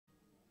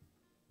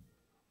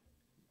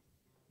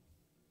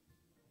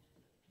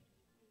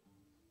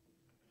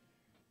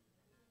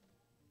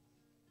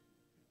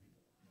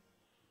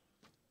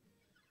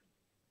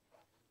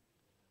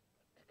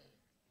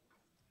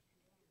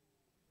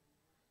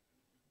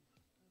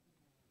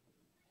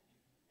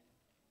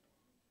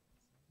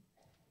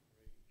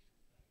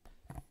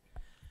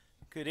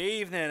Good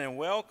evening and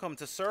welcome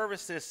to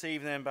service this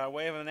evening. By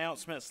way of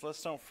announcements,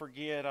 let's don't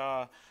forget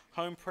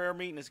home prayer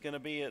meeting is going to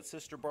be at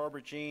Sister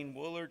Barbara Jean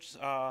Woolard's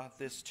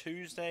this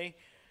Tuesday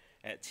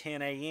at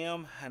 10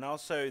 a.m. And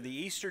also the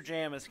Easter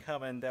Jam is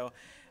coming.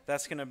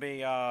 That's going to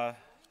be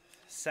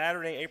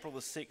Saturday, April the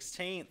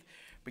 16th,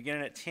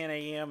 beginning at 10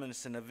 a.m. and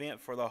it's an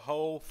event for the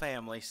whole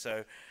family.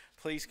 So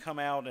please come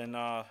out and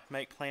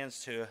make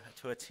plans to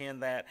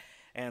attend that.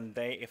 And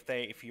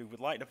if you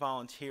would like to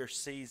volunteer,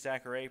 see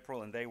Zach or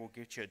April, and they will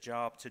get you a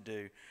job to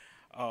do.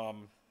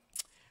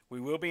 We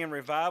will be in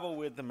revival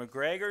with the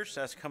McGregors.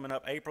 That's coming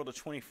up April the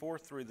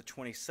 24th through the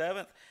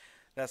 27th.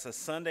 That's a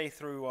Sunday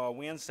through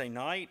Wednesday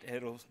night.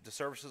 The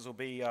services will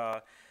be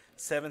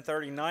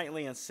 7:30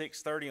 nightly and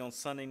 6:30 on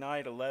Sunday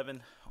night,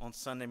 11 on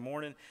Sunday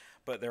morning.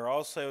 But they're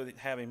also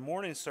having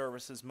morning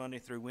services Monday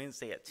through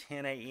Wednesday at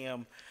 10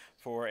 a.m.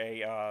 for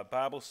a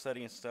Bible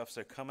study and stuff,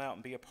 so come out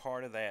and be a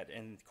part of that.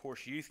 And, of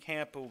course, youth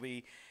camp will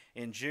be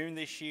in June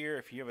this year.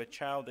 If you have a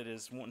child that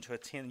is wanting to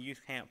attend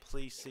youth camp,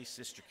 please see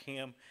Sister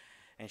Kim,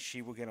 and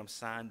she will get them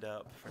signed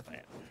up for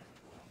that.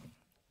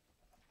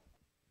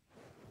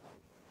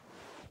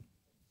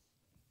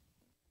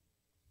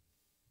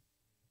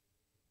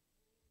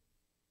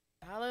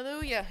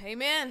 Hallelujah.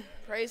 Amen.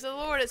 Praise the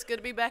Lord. It's good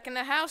to be back in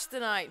the house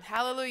tonight.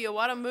 Hallelujah.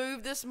 What a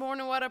move this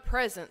morning. What a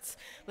presence.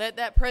 Let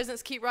that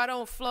presence keep right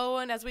on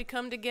flowing as we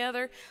come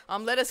together.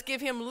 Let us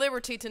give him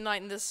liberty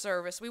tonight in this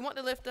service. We want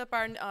to lift up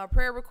our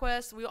prayer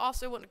requests. We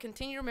also want to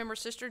continue to remember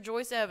Sister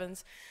Joyce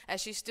Evans as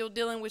she's still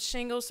dealing with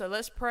shingles. So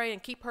let's pray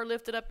and keep her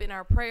lifted up in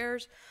our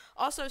prayers.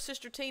 Also,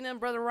 Sister Tina and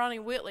Brother Ronnie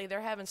Whitley,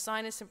 they're having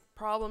sinus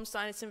problems,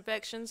 sinus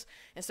infections,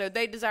 and so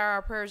they desire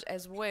our prayers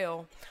as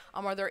well.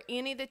 Are there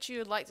any that you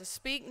would like to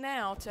speak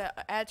now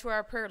to add to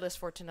our prayer list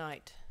for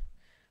tonight?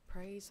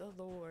 Praise the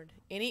Lord.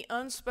 Any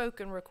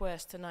unspoken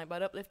requests tonight by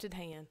uplifted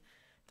hand?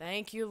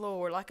 Thank you,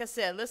 Lord. Like I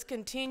said, let's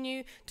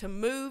continue to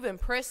move and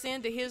press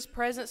into his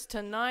presence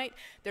tonight.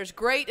 There's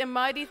great and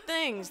mighty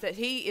things that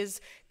he is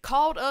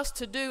called us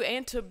to do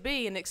and to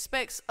be and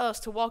expects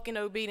us to walk in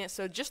obedience.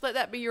 So just let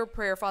that be your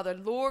prayer, Father.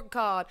 Lord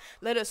God,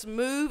 let us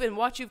move in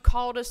what you've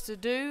called us to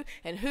do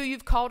and who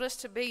you've called us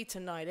to be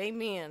tonight.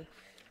 Amen.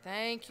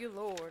 Thank you,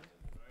 Lord.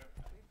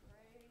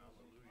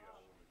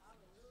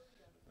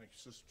 Thank you,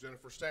 Sister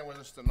Jennifer. Stand with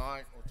us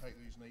tonight. We'll take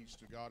these needs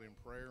to God in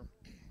prayer.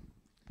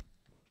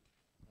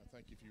 I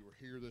think if you were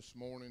here this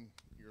morning,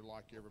 you're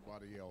like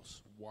everybody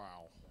else.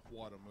 Wow,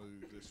 what a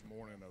move this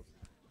morning of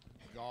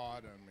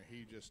God. I mean,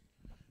 he just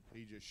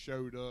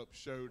showed up,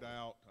 showed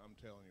out. I'm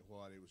telling you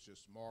what, it was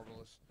just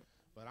marvelous.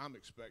 But I'm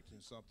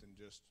expecting something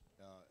just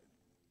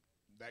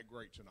that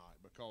great tonight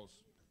because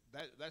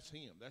that's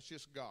him. That's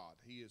just God.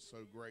 He is so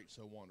great,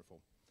 so wonderful.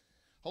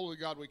 Holy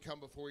God, we come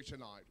before you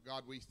tonight.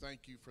 God, we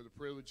thank you for the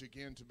privilege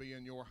again to be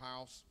in your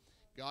house.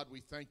 God, we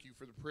thank you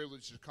for the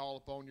privilege to call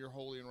upon your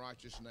holy and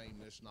righteous name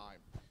this night.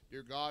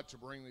 Dear God, to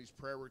bring these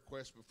prayer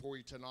requests before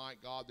you tonight.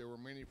 God, there were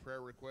many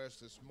prayer requests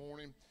this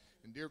morning.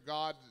 And dear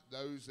God,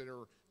 those that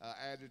are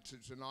added to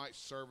tonight's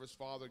service,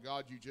 Father,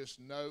 God, you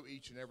just know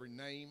each and every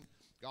name.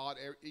 God,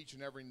 each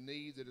and every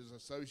need that is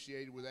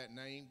associated with that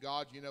name.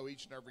 God, you know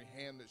each and every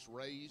hand that's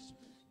raised.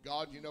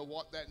 God, you know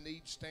what that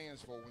need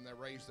stands for when they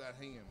raise that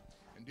hand.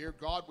 And dear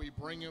God, we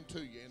bring them to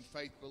you in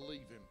faith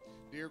believing.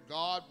 Dear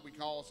God,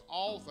 because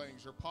all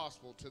things are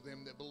possible to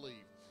them that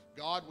believe.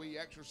 God, we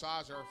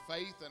exercise our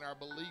faith and our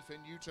belief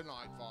in you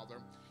tonight,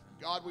 Father.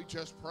 God, we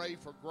just pray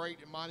for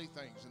great and mighty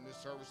things in this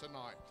service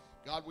tonight.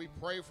 God, we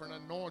pray for an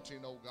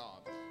anointing, oh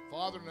God.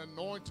 Father, an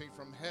anointing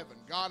from heaven.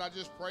 God, I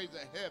just pray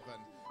that heaven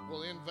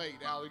will invade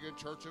Allegan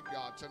Church of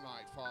God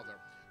tonight, Father.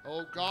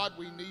 Oh God,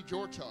 we need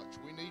your touch.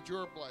 We need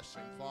your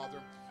blessing,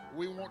 Father.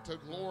 We want to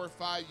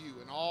glorify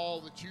you in all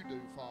that you do,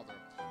 Father.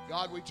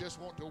 God, we just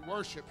want to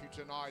worship you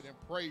tonight and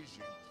praise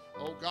you.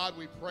 Oh God,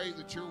 we pray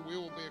that your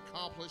will be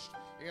accomplished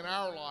in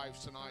our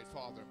lives tonight,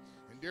 Father.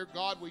 And dear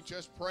God, we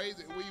just pray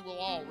that we will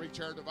all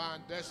reach our divine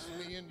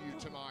destiny in you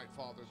tonight,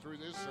 Father, through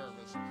this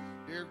service.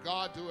 Dear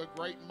God, do a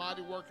great and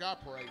mighty work, I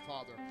pray,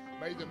 Father.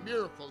 May the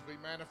miracles be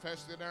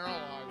manifested in our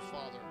lives,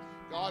 Father.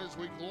 God, as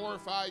we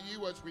glorify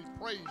you, as we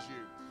praise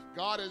you,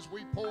 God, as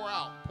we pour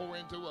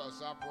into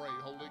us, I pray,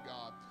 Holy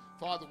God.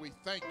 Father, we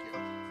thank you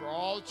for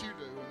all that you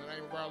do in the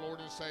name of our Lord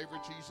and Savior,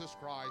 Jesus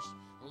Christ.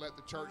 And let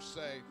the church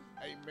say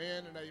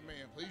amen and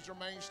amen. Please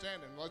remain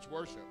standing. Let's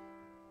worship.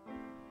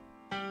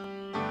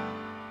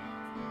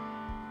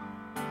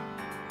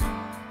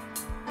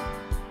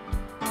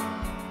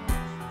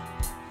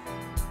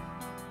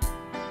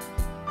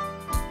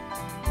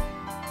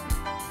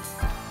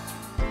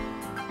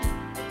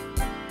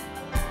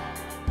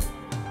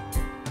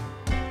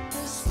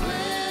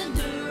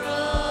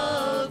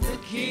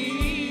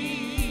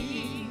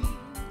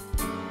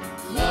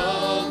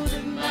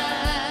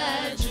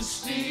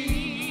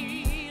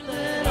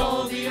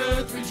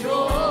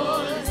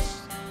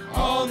 Rejoice,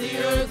 all the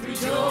earth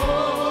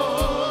rejoice.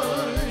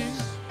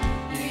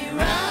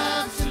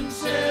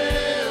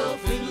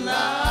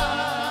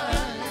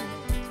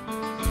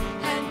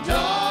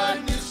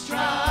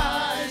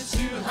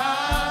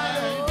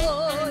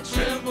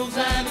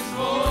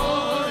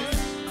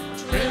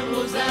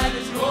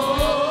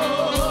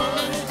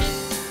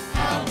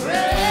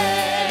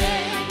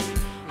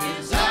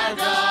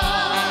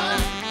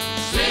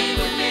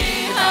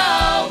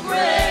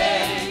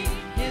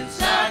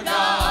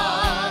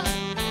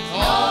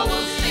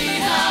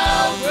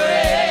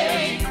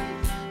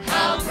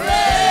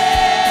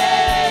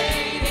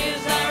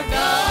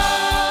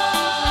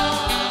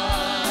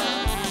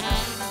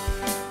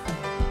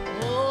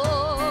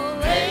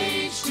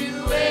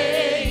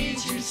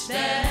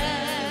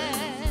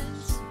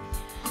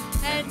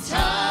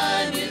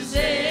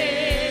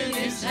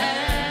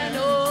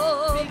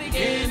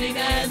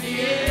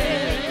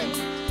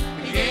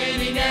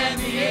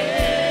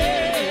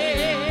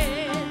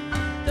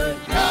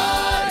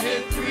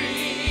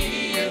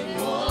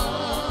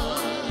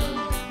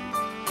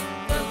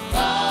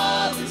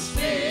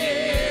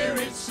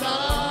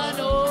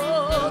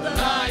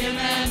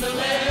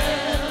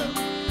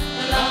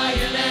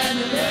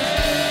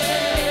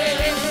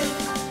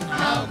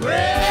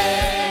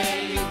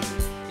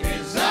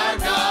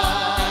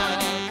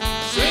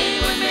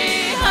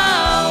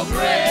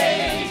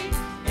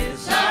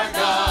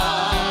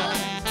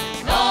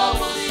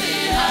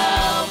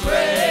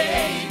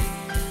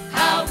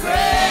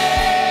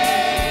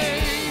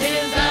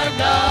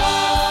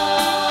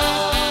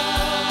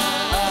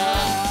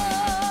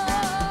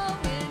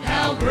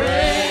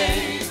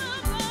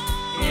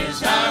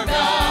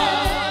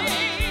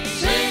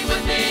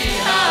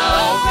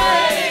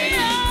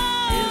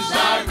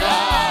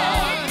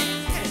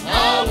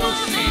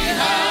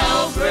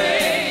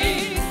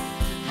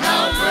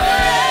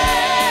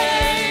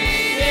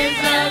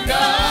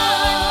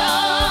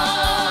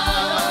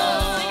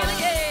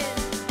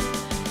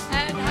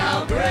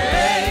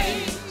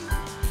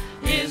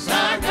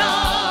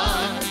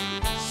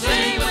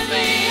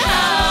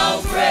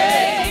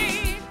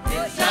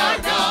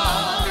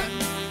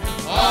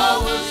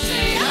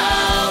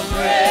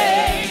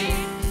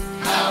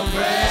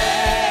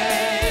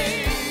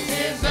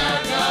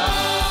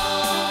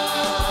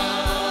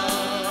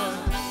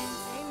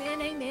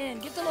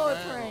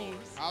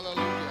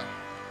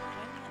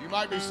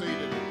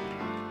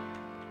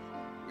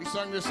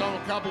 sang this song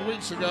a couple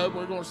weeks ago.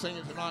 We're going to sing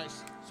it tonight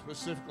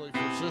specifically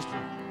for Sister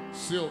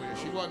Sylvia.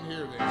 She wasn't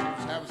here then. She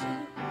was having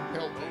some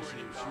health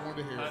issues. She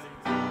wanted to hear it.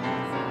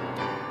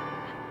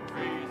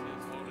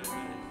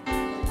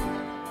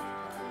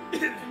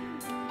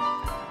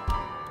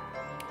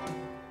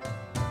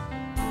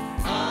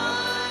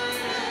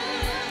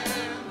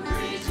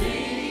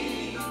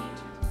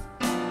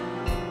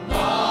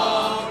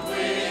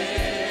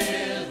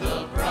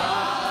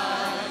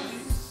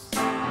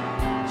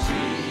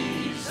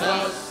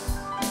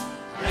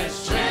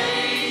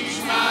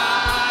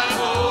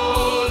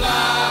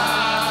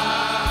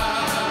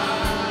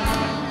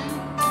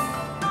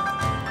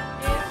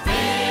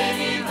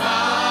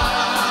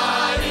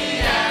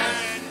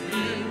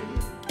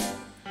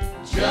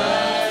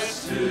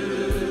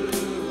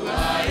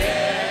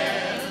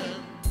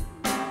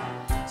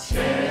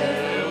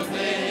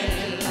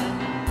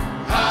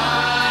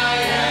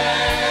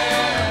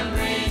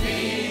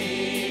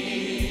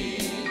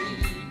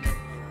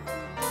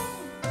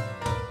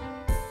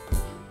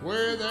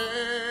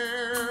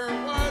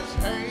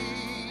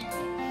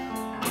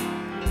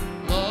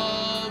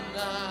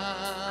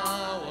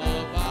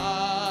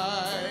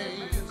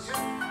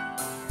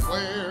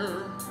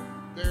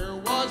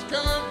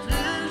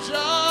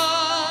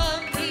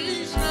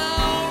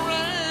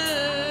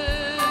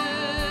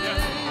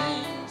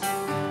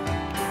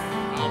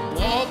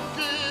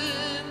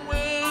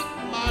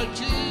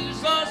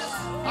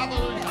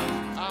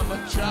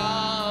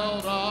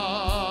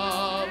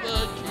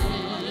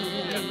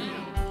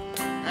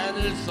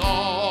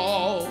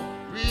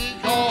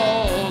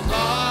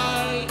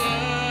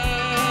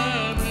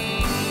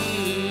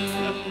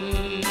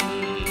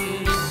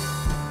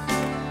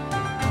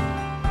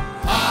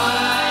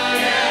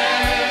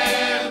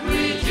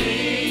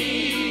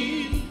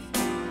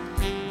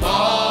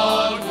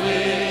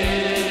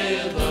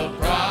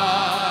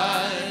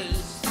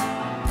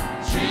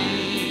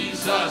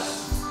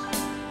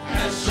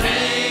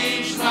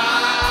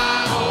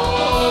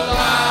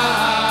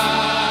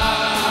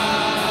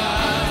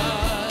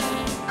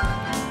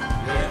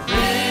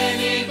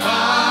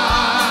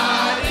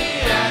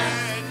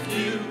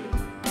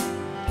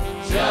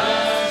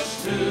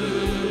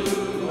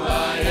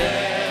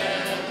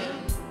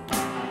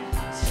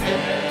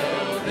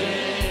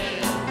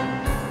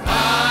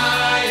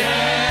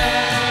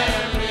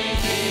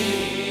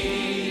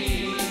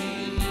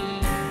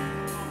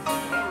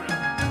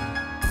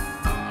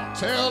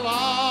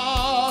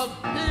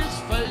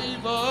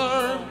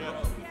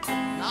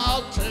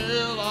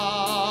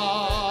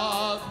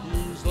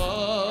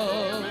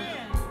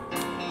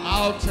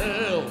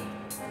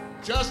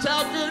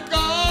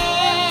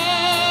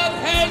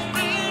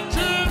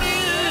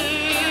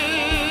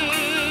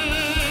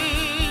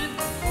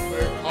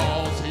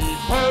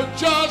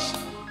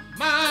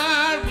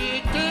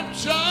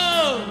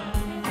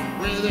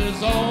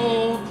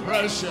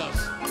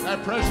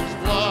 That precious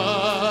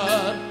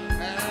blood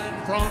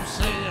and from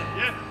sin.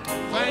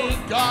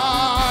 Thank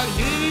God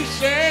He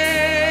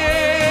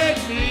set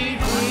me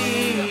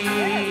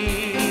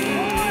free.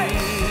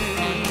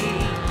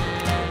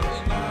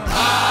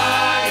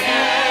 I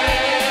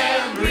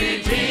am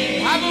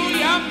redeemed.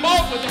 Hallelujah, I'm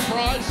bought with a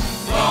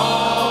price.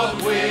 Bought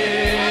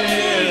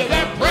with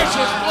that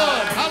precious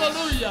blood.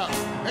 Hallelujah.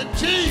 And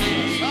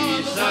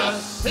Jesus,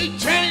 hallelujah, He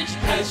changed me.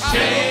 Has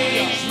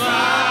changed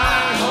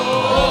my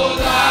whole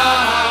life.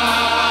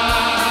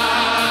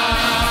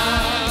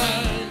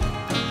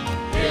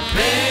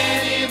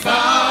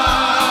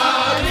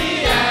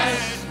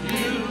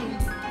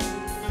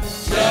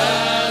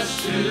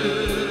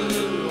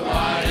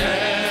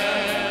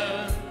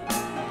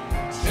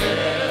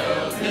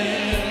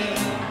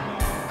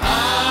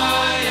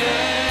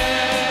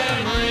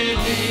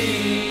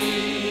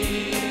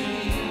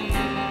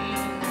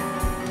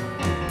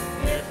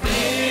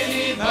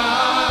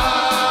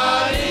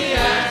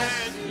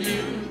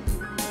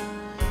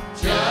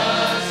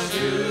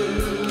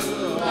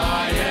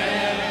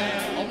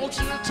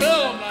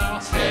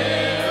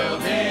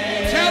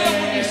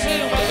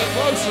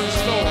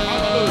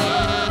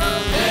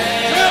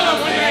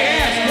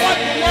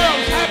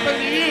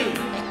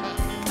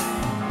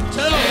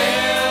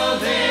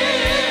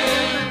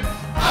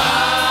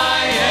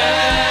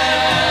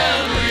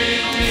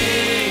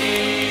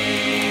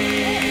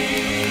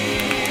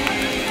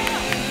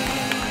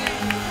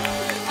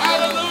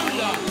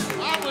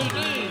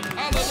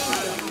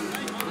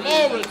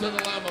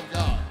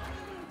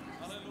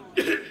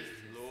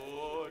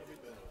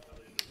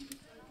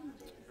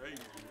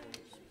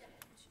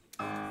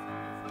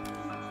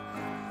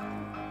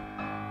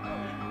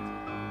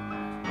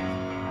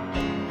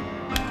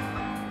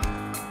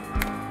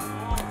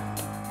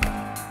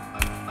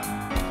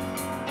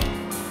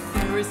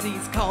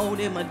 Called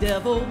him a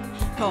devil,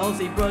 cause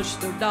he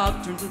brushed their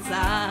doctrines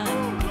aside.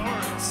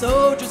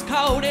 Soldiers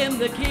called him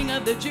the king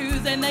of the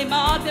Jews, and they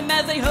mocked him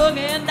as they hung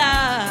and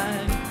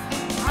died.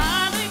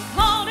 Pilate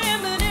called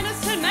him an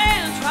innocent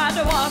man, tried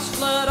to wash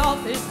blood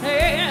off his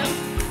hands.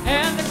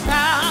 And the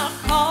crowd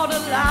called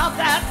aloud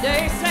that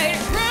day, saying,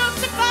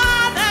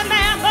 crucify that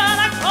man, but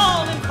I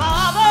call him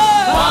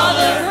Father.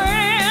 Father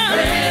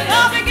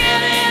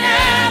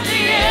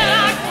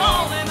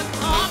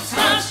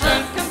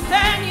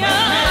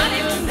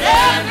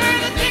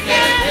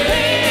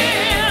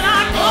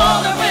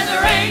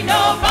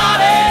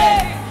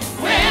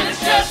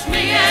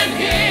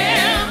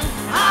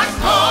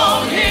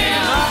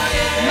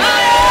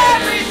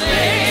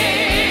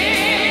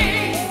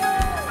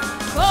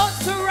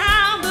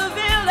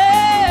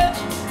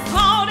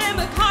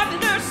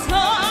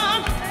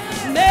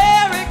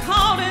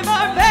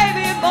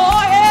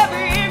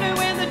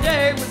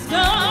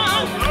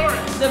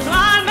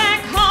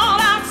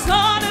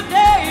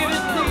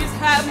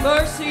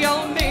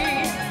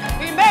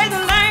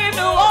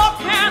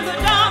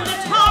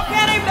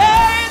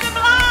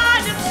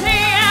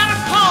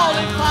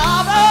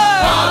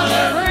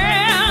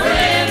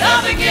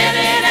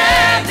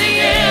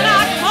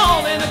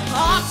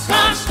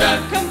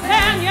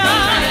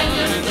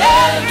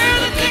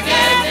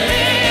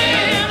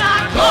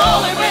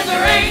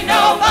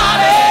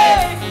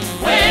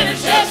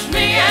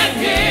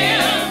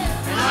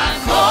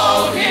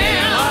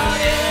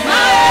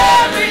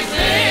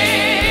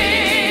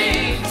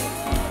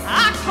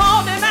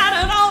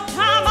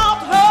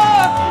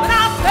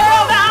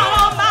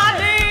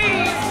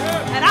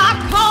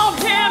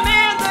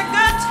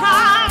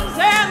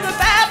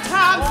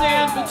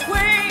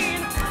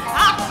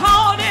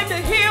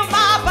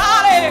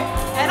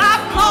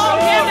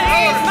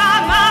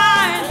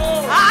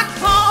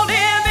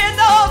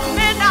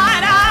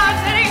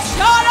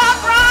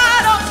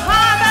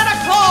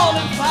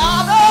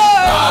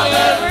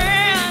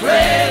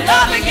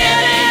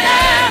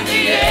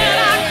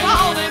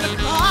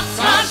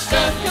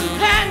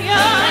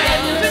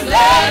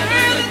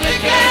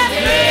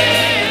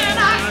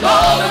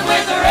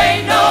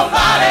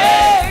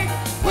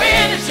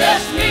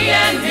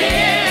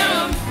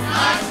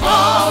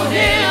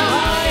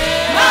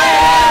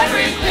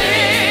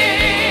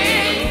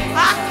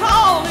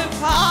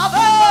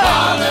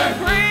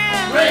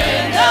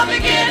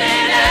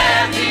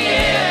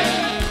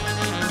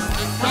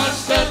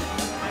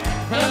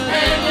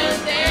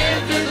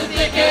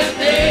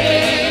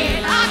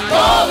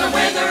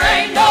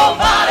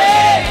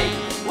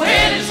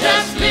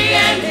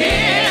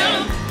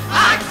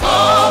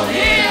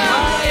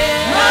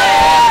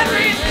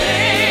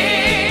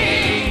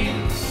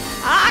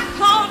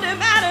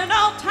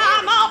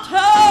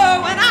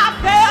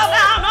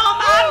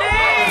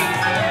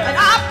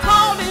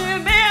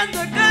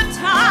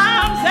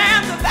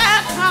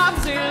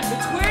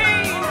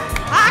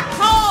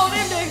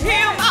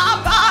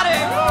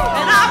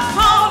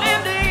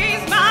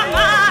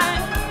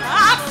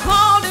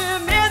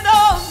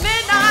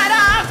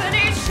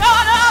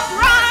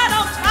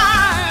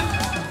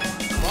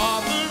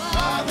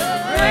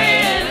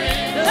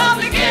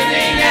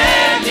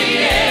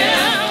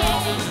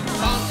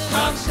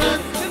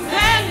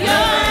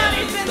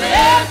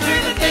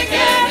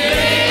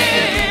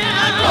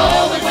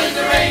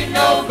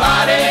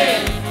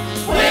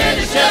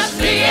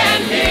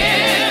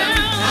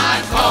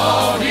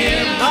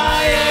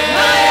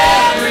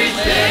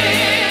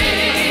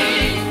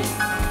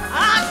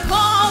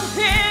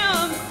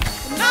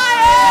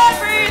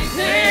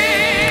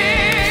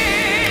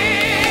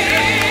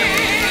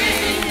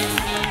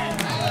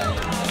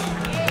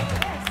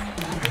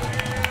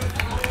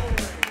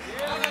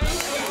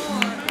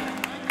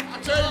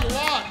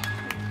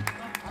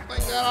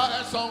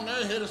that song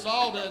there hit us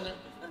all, didn't it?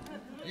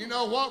 You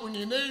know what? When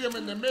you need him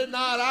in the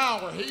midnight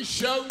hour, he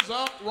shows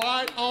up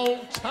right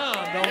on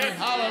time, don't he?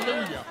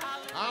 Hallelujah.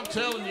 I'm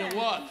telling you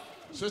what.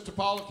 Sister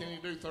Paula, can you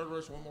do third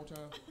verse one more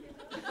time?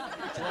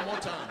 Just one more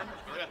time.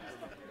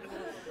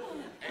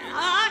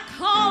 I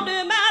called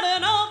him at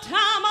an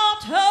old-time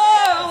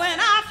altar when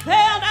I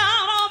fell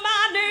down on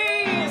my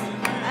knees.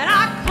 And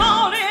I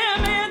called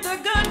him in the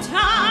good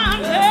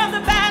times and the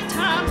bad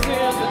times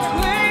in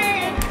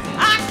between.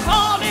 I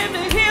called him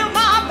to heal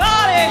my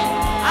body.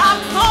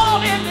 I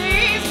called him to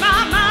ease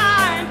my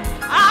mind.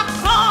 I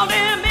called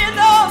him in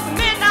those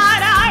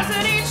midnight hours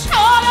and he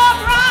showed up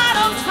right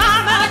on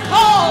time. And I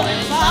called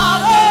him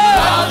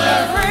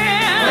Father,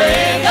 friend,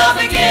 bring the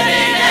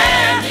beginning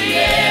and the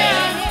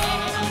end.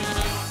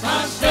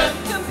 Constant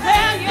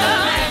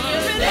companion,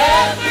 with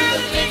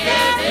everything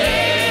and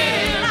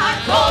in.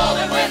 I call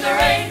him when there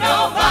ain't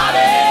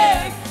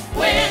nobody,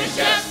 when it's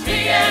just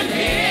me and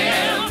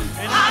him.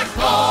 And I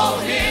call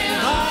him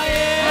my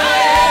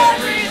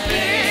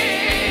everything.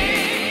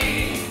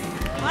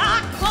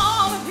 I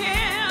call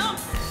him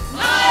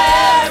my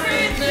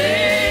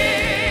everything.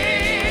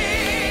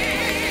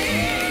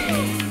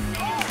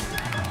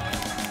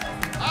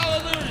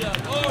 Hallelujah.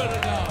 Glory to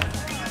God.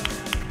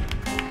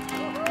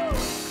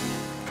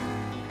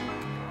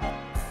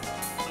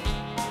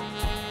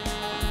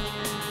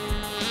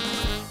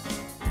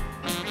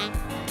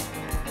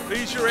 If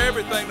he's your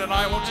everything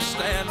tonight, won't you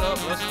stand up?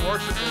 Let's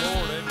worship the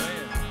Lord.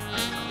 Amen.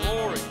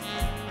 Glory.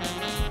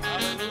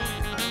 Hallelujah.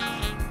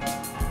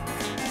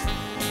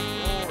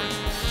 Glory.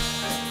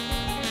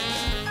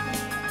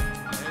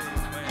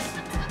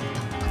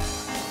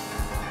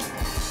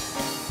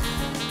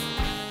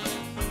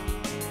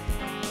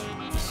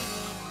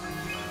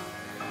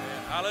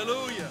 Amen.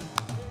 Hallelujah.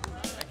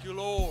 Thank you,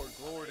 Lord.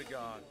 Glory to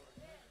God.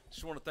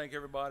 Just want to thank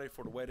everybody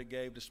for the way they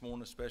gave this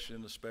morning, especially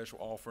in the special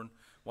offering.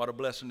 What a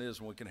blessing it is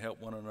when we can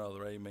help one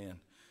another. Amen.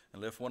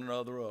 And lift one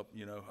another up.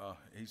 You know,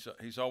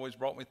 he's always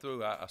brought me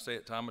through. I say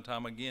it time and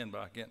time again,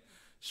 but I can't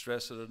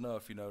stress it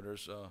enough. You know,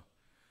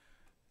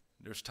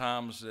 there's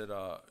times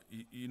that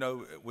you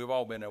know, we've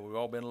all been there. We've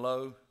all been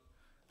low.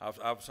 I've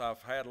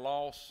had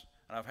loss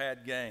and I've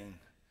had gain.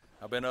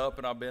 I've been up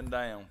and I've been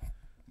down.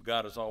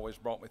 God has always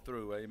brought me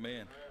through.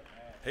 Amen.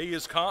 He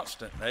is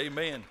constant.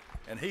 Amen.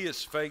 And he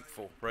is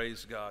faithful,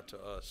 praise God,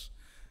 to us.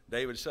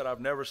 David said,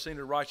 I've never seen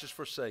a righteous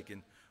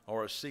forsaken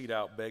or a seed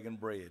out begging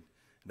bread.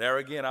 There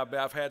again,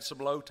 I've had some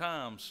low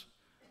times,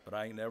 but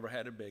I ain't never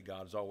had to beg.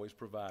 God's always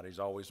provided. He's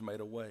always made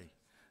a way.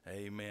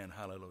 Amen.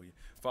 Hallelujah.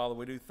 Father,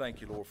 we do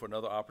thank you, Lord, for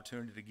another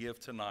opportunity to give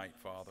tonight,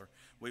 Father.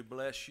 We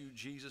bless you,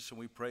 Jesus, and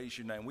we praise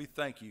your name. We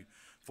thank you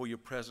for your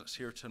presence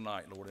here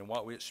tonight, Lord, and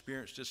what we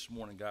experienced this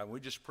morning, God. We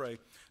just pray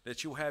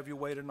that you'll have your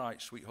way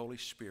tonight, sweet Holy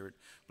Spirit.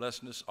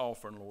 Blessing this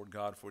offering, Lord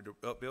God, for the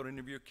upbuilding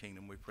of your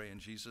kingdom. We pray in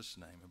Jesus'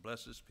 name. And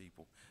bless his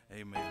people.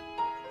 Amen.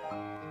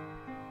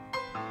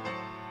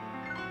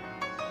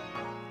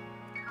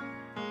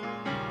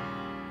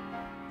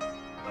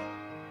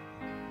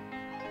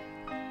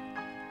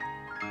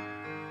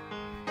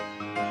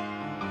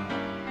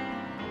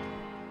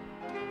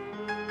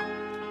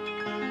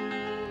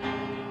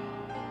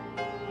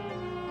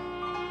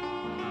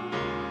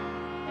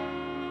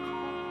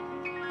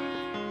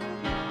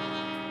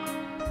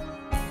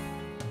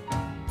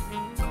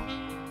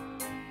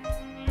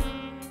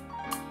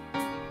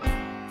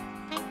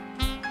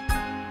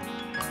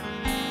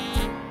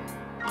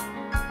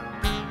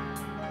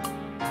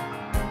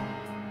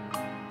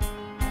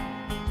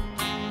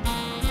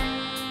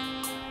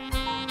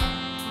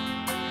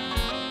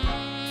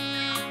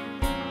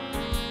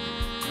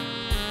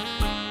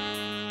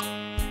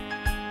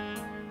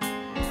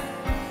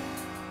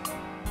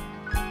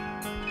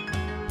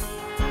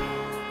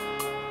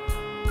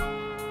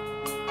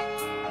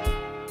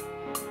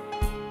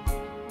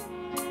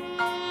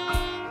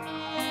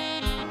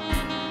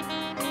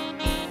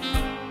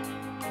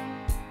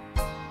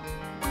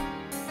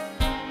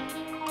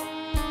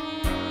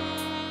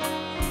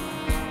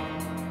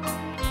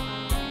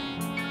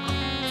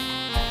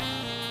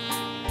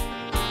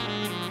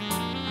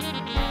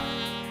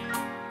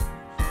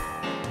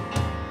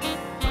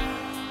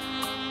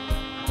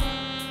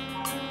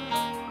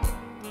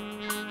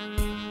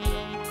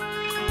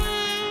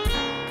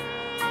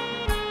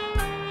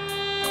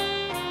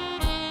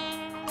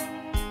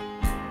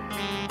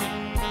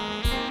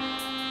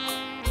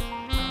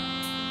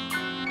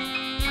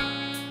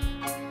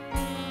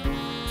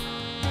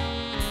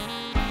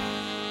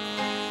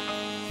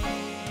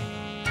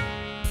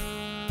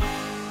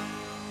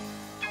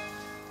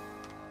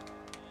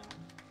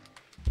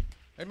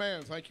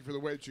 Amen. Thank you for the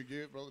way that you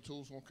give. Brother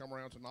Tools will come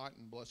around tonight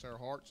and bless our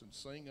hearts and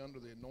sing under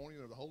the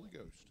anointing of the Holy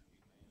Ghost.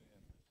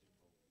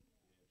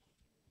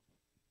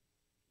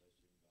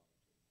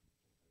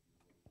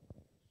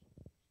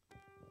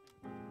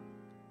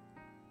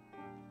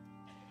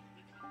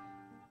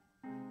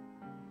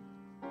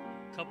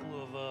 A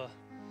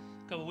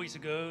couple weeks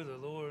ago, the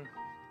Lord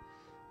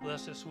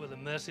blessed us with a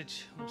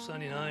message on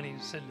Sunday night. He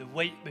said to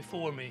wait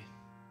before me.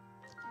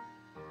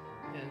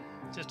 And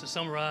just to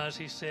summarize,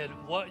 he said,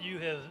 what you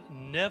have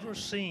never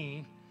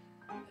seen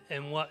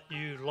and what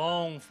you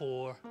long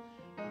for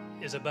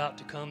is about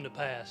to come to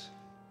pass.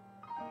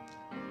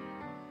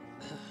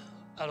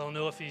 I don't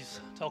know if he's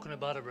talking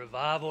about a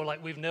revival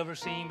like we've never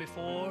seen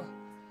before.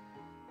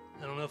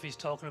 I don't know if he's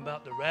talking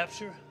about the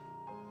rapture.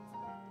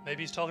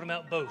 Maybe he's talking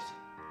about both.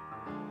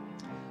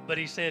 But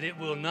he said it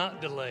will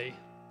not delay.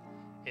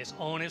 It's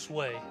on its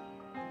way.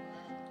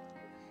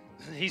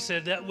 He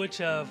said that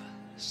which I've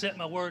set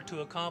my word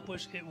to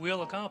accomplish, it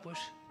will accomplish.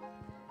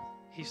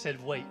 He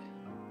said wait.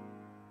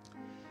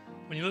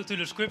 When you look through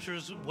the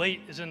scriptures,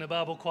 wait is in the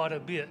Bible quite a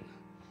bit.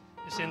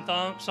 It's in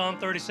Psalm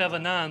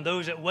 37:9,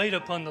 those that wait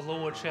upon the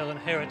Lord shall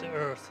inherit the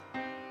earth.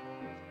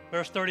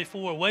 Verse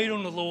 34, wait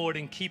on the Lord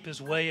and keep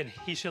his way, and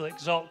he shall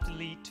exalt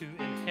thee to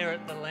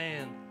inherit the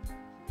land.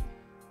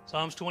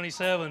 Psalms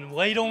 27,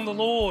 wait on the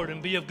Lord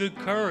and be of good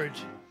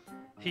courage.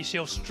 He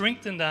shall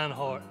strengthen thine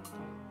heart.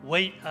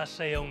 Wait, I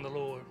say, on the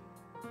Lord.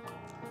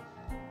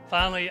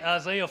 Finally,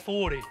 Isaiah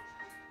 40,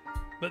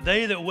 but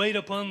they that wait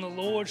upon the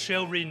Lord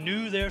shall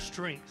renew their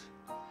strength.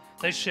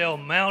 They shall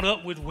mount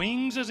up with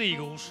wings as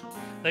eagles.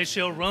 They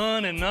shall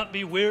run and not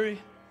be weary,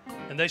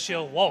 and they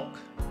shall walk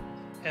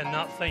and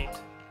not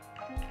faint.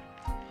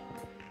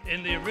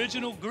 In the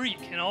original Greek,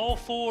 in all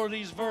four of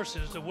these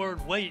verses, the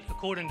word wait,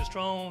 according to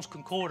Strong's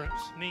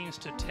Concordance, means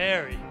to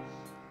tarry,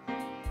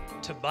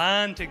 to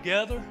bind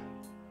together,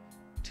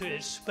 to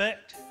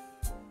expect,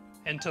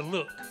 and to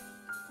look.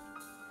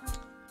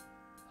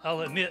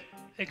 I'll admit,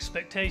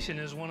 expectation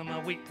is one of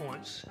my weak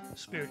points,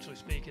 spiritually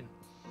speaking.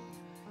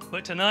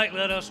 But tonight,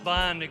 let us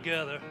bind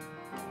together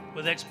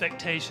with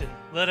expectation.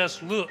 Let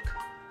us look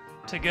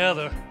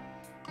together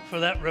for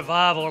that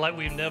revival like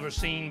we've never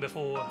seen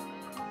before.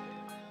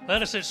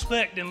 Let us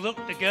expect and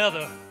look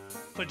together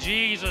for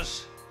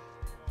Jesus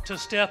to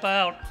step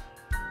out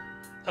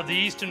of the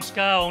eastern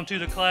sky onto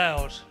the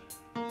clouds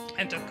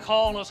and to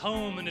call us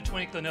home in the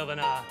twinkling of an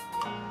eye.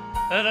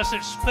 Let us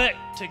expect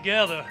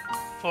together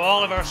for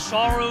all of our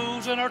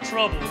sorrows and our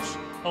troubles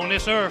on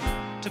this earth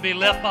to be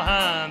left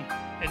behind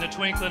in the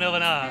twinkling of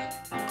an eye.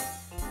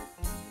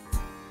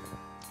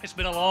 It's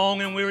been a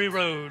long and weary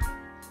road,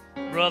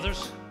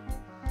 brothers.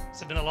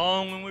 It's been a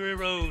long and weary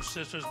road,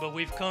 sisters, but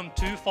we've come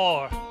too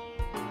far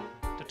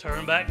to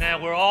turn back now.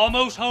 We're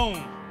almost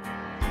home.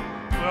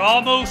 We're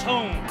almost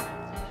home.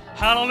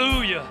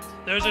 Hallelujah.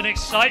 There's an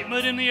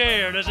excitement in the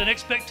air. There's an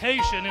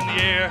expectation in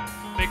the air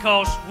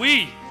because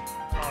we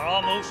are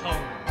almost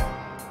home.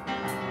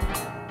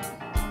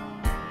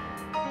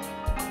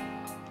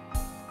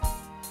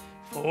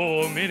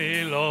 For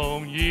many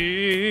long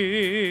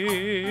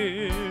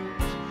years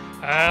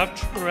I've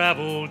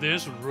traveled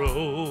this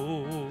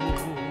road.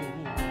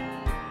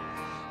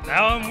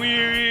 Now I'm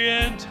weary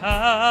and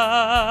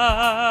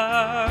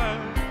tired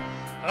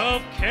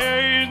of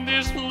carrying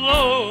this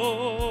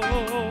load.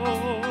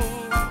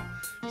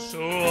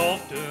 So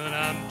often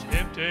I'm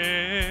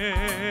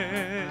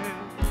tempted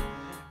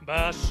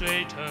by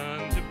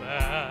Satan to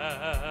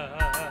bow,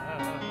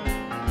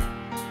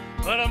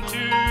 but I'm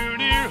too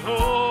near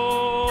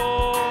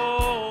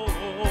home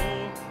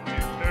to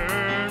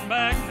turn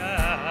back now.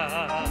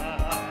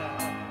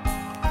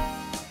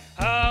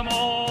 I'm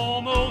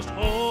almost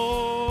home.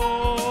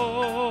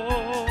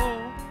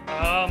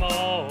 I'm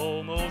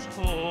almost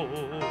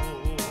home.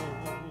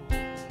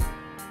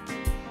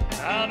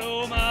 I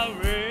know my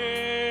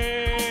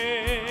race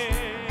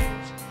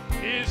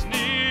is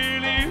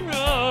nearly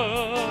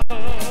run.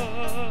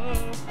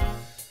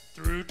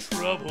 Through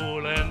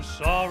trouble and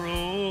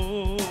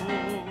sorrow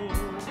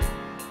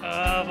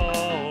I've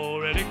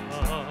already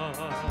come,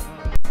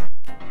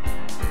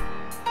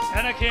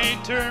 and I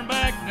can't turn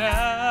back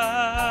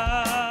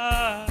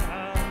now.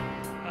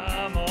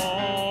 I'm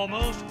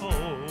almost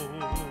home.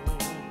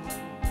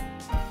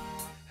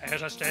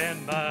 As I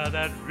stand by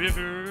that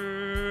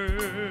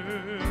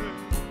river,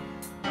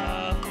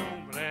 my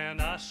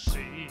homeland I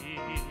see,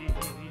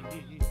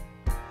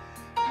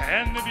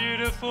 and the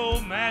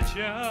beautiful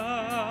mansion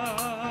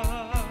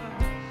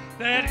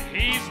that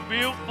he's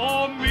built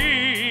for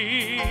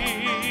me.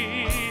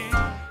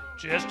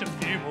 Just a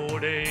few more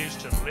days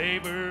to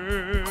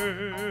labor,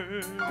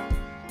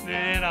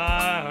 then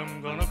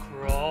I'm gonna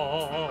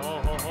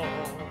cross,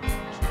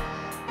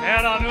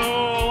 and I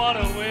know what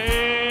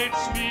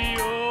awaits me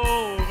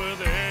over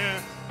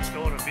there. It's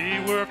gonna be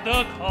worth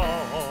the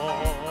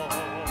cost.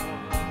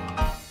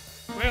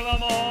 Well,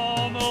 I'm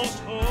almost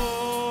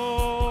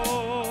home.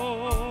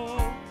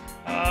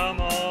 I'm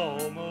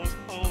almost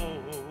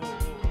home.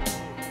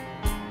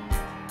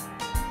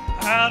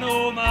 I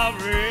know my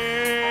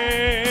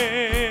race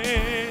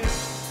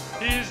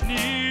is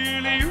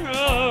nearly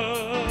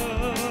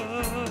run.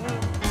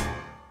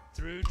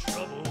 Through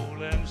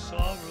trouble and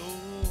sorrow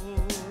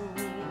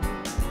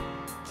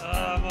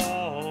I've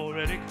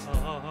already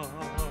come,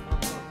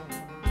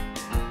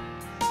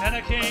 and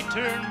I can't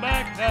turn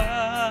back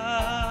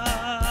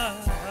now.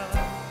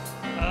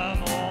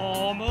 I'm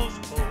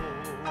almost home.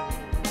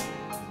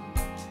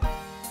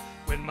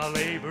 When my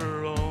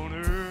labor on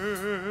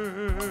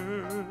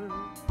earth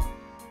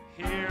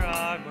here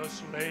I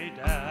must lay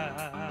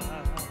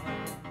down,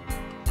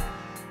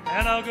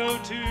 and I'll go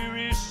to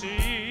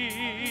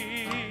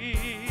receive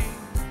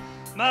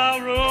my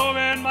robe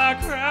and my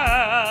crown,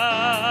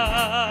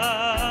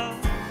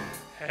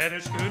 and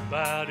it's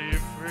goodbye, dear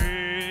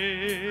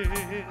friends,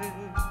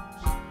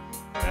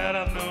 that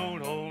I've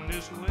known on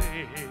this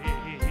way.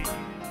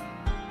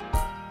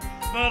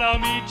 But I'll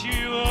meet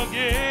you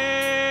again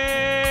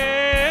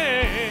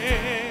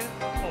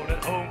on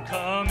that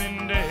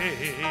homecoming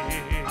day,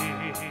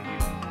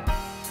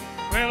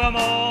 when I'm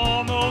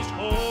almost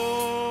home.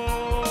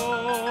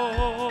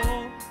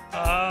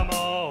 I'm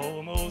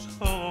almost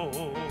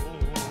home,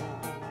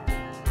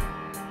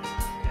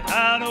 and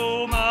I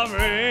know my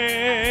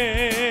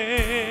race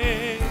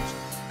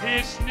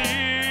is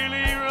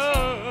nearly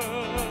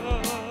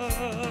run.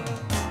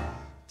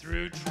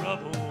 Through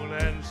trouble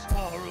and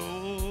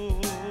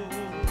sorrow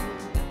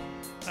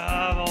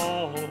I've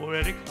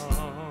already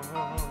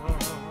come,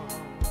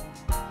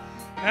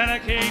 and I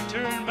can't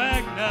turn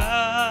back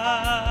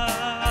now.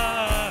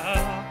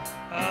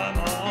 I'm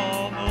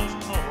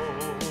almost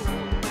home,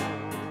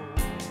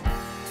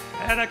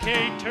 and I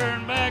can't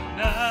turn back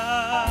now.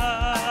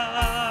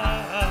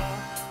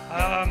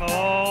 I'm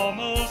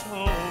almost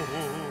home.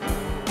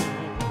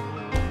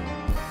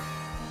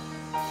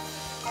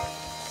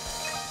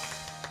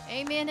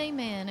 Amen,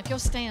 amen. If you'll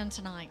stand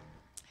tonight,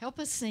 help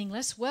us sing.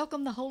 Let's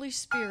welcome the Holy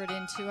Spirit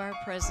into our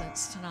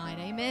presence tonight.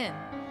 Amen.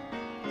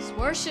 Let's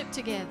worship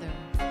together.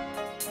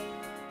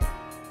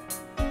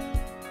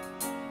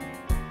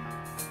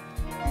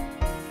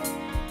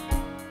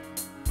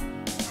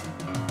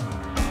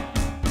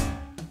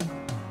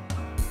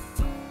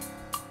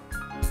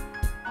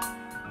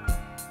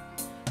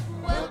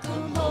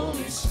 Welcome,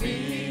 Holy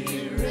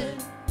Spirit.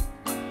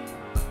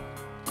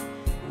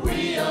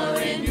 We are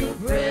in your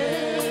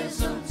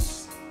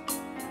presence.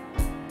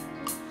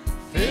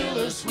 Fill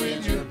us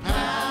with your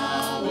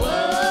power.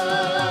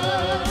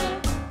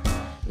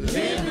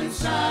 Live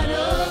inside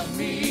of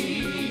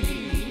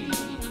me.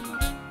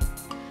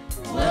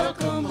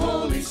 Welcome,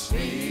 Holy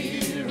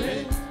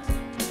Spirit.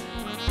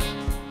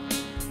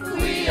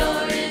 We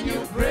are in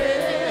your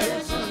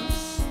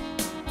presence.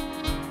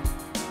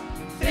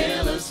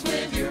 Fill us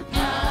with your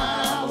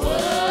power.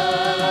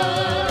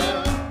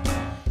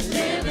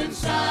 Live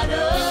inside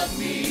of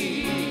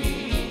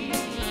me.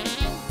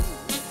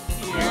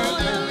 You're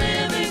the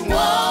living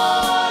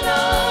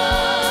water,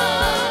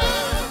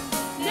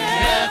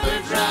 never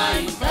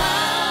drying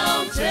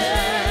fountain,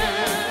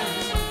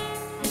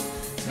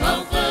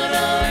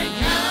 comforter and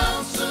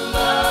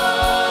counselor.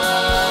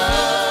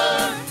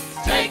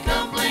 Take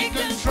complete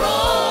control.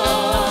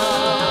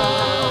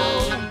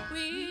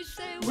 We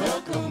say,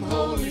 Welcome,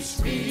 Holy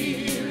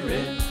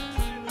Spirit.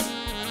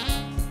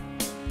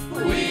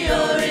 We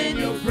are in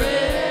your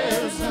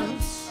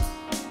presence.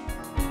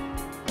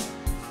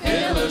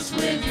 Fill us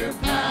with your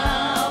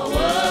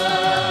power.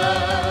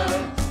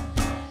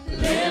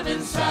 Live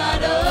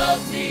inside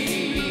of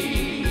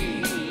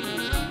me.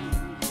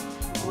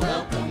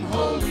 Welcome,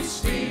 Holy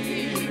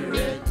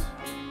Spirit.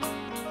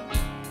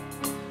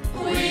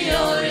 We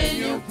are in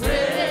your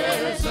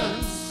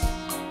presence.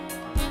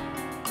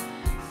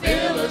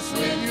 Fill us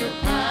with your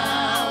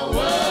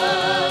power.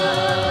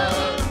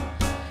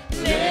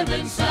 Live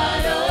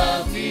inside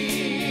of me.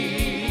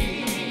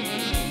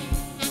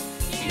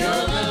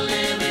 You're the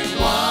living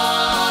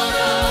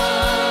water,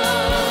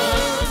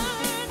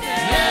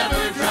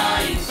 never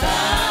drying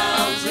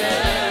fountain,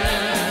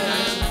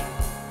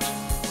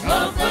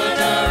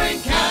 comforter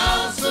and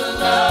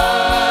counselor.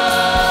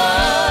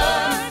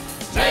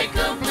 Take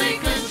complete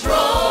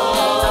control.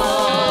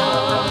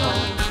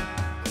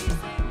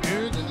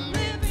 You're the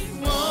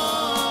living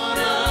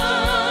water,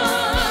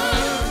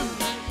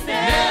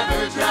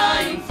 never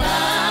drying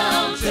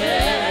fountain,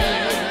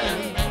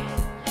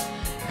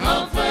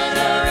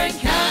 comforter and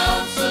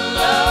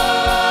counselor.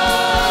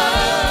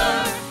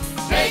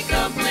 Take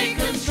complete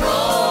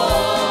control.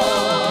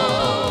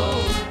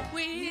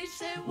 we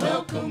say,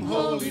 Welcome,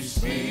 Holy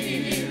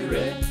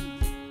Spirit.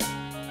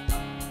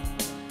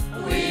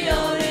 We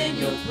are in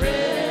your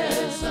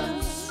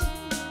presence.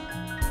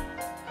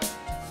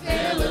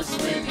 Fill us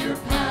with your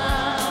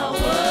power.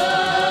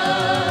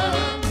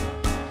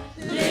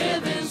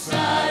 Live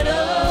inside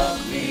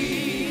of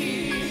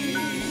me.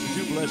 Would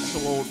you bless the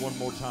Lord one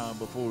more time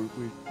before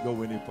we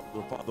go any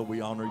further? Father,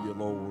 we honor you,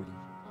 Lord.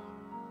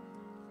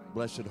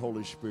 Blessed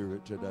Holy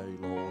Spirit today,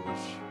 Lord, as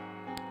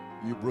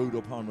you brood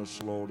upon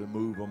us, Lord, and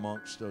move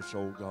amongst us,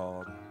 oh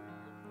God.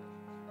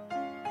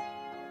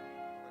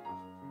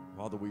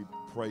 Father, we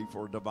pray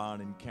for a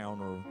divine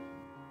encounter,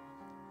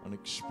 an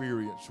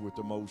experience with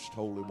the Most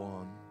Holy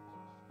One.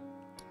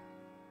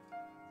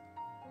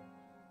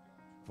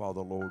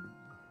 Father, Lord,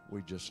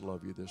 we just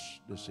love you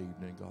this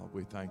evening, God.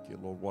 We thank you,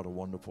 Lord. What a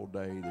wonderful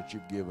day that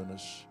you've given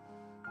us.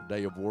 A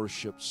day of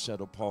worship set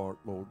apart,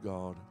 Lord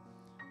God.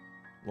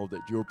 Lord,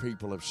 that your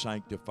people have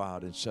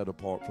sanctified and set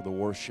apart for the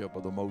worship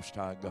of the Most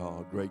High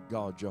God. Great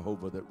God,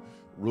 Jehovah, that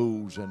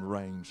rules and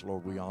reigns.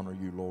 Lord, we honor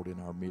you, Lord, in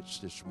our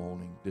midst this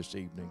morning, this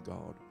evening,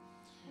 God.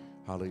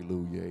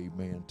 Hallelujah.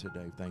 Amen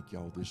today. Thank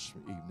y'all this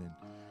evening.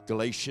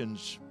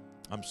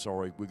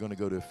 We're going to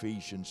go to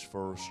Ephesians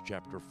first,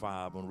 chapter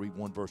 5. I'm going to read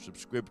one verse of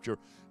Scripture.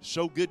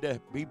 So good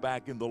to be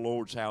back in the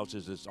Lord's house,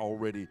 as it's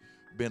already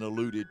been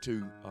alluded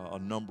to a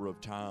number of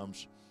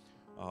times.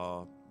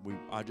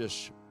 I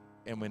just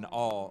am in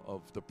awe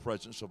of the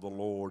presence of the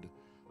Lord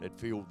that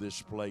filled this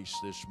place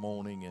this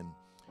morning, and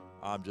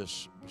I'm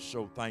just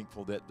so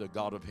thankful that the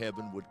God of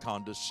heaven would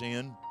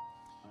condescend.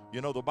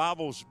 You know, the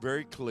Bible's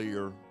very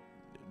clear.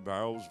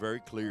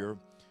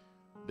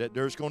 That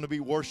there's going to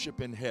be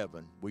worship in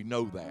heaven. We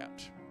know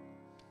that.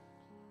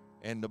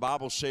 And the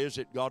Bible says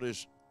that God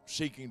is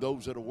seeking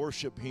those that will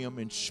worship Him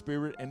in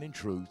spirit and in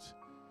truth.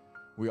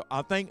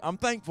 I'm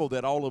thankful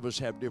that all of us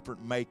have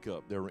different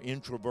makeup. There are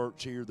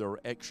introverts here. There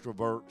are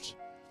extroverts.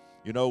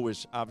 You know,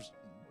 as I've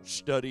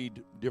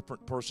studied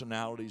different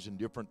personalities and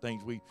different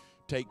things, we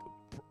take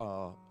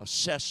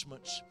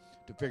assessments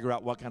to figure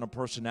out what kind of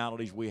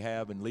personalities we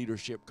have in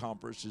leadership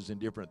conferences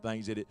and different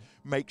things, that it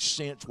makes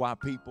sense why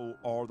people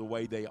are the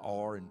way they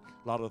are and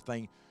a lot of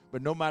things.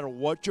 But no matter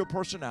what your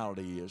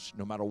personality is,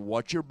 no matter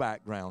what your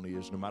background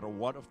is, no matter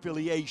what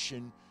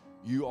affiliation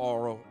you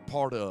are a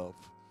part of,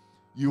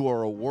 you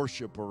are a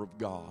worshiper of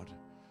God.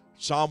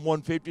 Psalm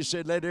 150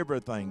 said, let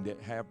everything that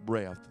have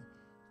breath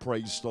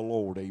praise the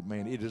Lord.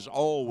 Amen. It is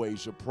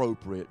always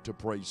appropriate to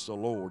praise the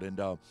Lord.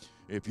 And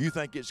if you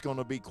think it's going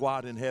to be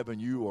quiet in heaven,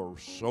 you are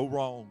so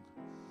wrong.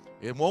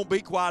 It won't be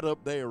quiet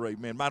up there,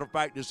 amen. Matter of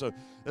fact,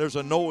 there's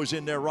a noise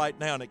in there right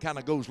now, and it kind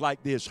of goes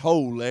like this: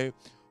 Holy,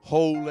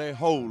 holy,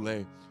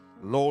 holy,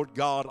 Lord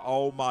God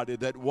Almighty,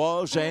 that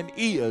was and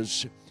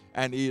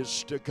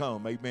is to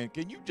come. Amen.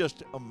 Can you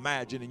just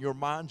imagine in your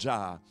mind's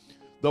eye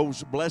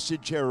those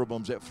blessed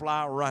cherubims that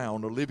fly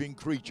around, the living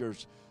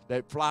creatures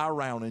that fly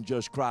around and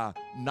just cry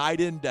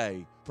night and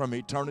day from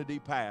eternity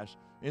past,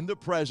 in the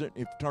present,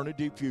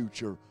 eternity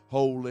future,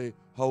 holy,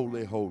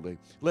 holy, holy.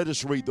 Let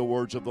us read the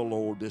words of the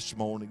Lord this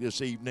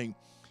evening.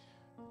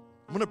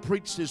 I'm going to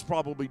preach this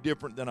probably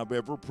different than I've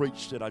ever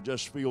preached it. I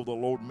just feel the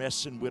Lord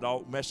messing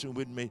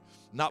with me,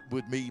 not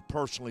with me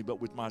personally,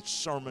 but with my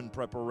sermon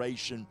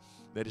preparation,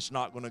 that it's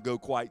not going to go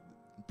quite.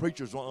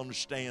 Preachers don't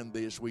understand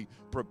this. We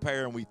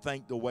prepare and we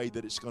think the way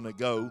that it's going to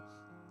go.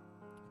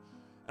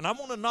 And I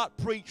want to not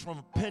preach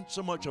from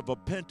so much of a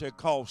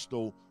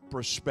Pentecostal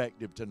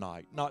perspective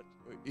tonight.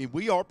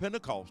 We are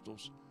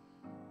Pentecostals.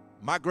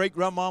 My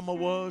great-grandmama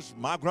was,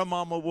 my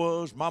grandmama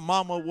was, my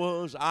mama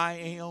was, I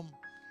am.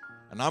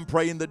 And I'm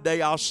praying the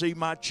day I'll see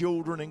my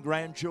children and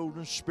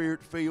grandchildren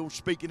spirit-filled,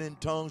 speaking in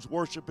tongues,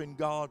 worshiping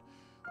God.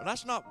 But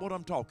that's not what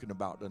I'm talking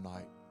about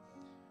tonight.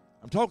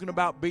 I'm talking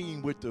about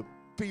being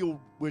filled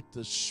with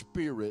the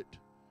Spirit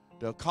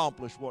to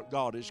accomplish what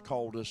God has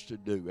called us to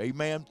do.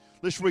 Amen.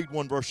 Let's read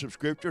one verse of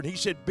Scripture. And he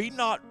said, be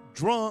not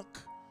drunk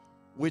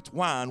with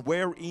wine,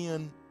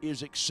 wherein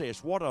is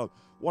excess. What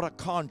a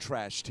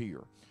contrast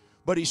here.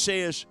 But he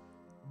says,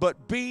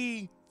 but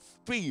be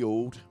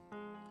filled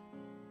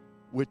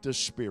with the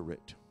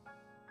Spirit.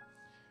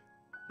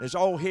 As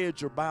all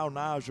heads are bowed and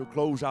eyes are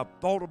closed, I've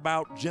thought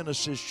about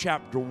Genesis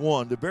chapter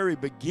 1, the very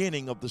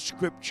beginning of the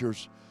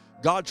Scriptures.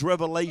 God's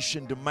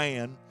revelation to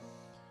man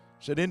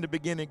said, in the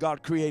beginning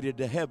God created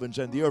the heavens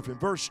and the earth. In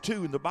verse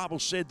 2, the Bible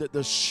said that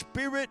the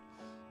Spirit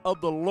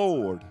of the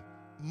Lord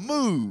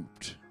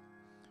moved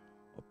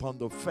upon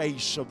the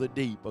face of the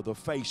deep, or the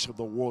face of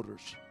the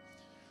waters.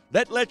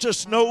 That lets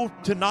us know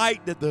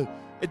tonight that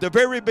at the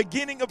very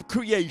beginning of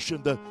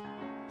creation, the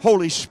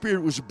Holy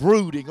Spirit was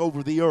brooding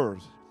over the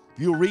earth.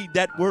 If you read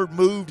that word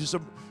moved, is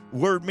a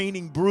word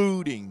meaning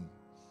brooding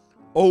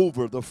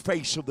over the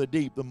face of the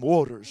deep, the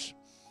waters.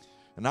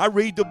 And I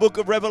read the book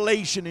of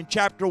Revelation in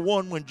chapter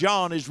 1 when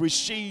John is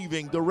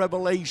receiving the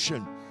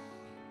revelation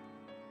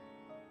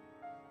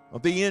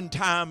of the end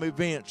time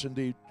events and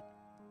the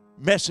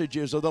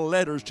messages of the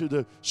letters to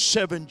the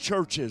 7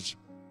 churches.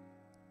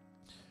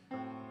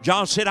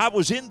 John said, I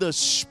was in the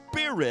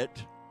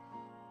Spirit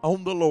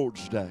on the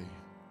Lord's day.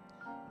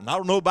 And I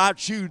don't know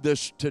about you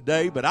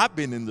today, but I've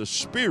been in the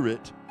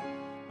Spirit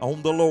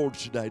on the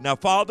Lord's day. Now,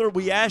 Father,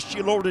 we ask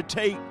you, Lord, to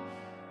take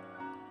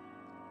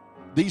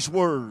these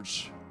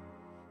words,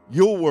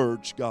 your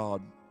words,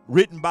 God,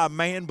 written by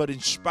man but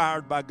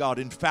inspired by God,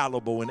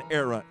 infallible,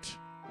 inerrant,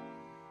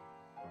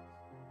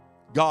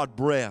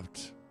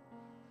 God-breathed.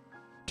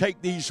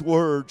 Take these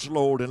words,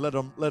 Lord, and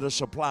let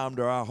us apply them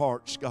to our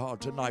hearts,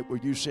 God, tonight, where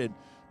you said,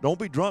 don't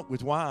be drunk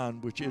with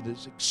wine, which it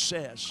is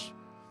excess,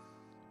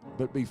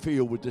 but be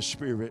filled with the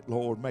Spirit,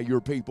 Lord. May your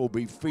people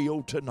be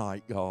filled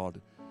tonight,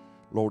 God,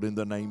 Lord, in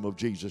the name of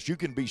Jesus. You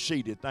can be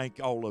seated.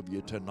 Thank all of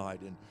you tonight.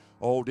 And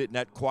didn't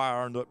that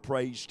choir and that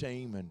praise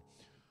team? And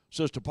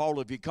Sister Paula,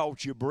 have you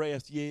caught your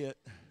breath yet?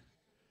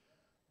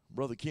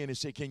 Brother Kenny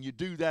said, can you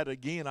do that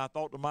again? I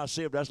thought to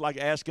myself, that's like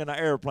asking an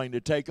airplane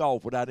to take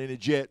off without any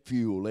jet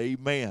fuel.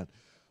 Amen.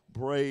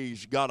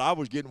 Praise God. I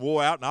was getting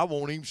wore out, and I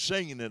won't even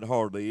singing it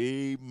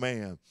hardly.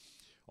 Amen.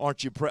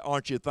 Aren't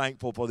you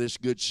thankful for this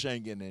good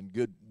singing and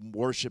good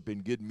worship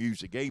and good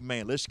music?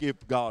 Amen. Let's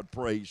give God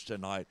praise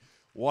tonight.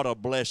 What a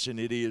blessing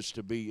it is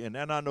to be, and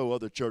I know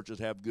other churches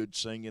have good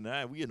singing.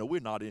 We're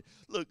not in.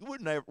 Look,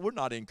 we're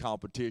not in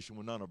competition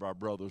with none of our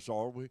brothers,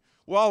 are we?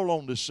 We're all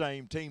on the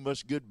same team.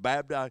 Us good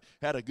Baptist.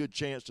 I had a good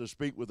chance to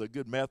speak with a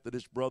good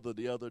Methodist brother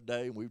the other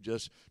day, and we were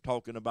just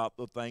talking about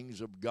the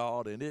things of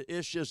God. And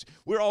it's just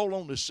we're all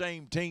on the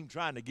same team,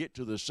 trying to get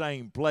to the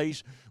same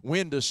place,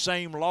 win the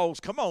same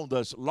lost. Come on,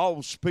 the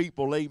lost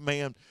people,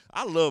 amen.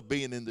 I love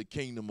being in the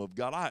kingdom of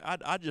God.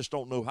 I just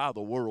don't know how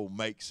the world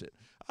makes it.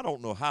 I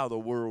don't know how the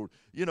world,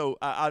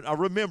 I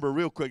remember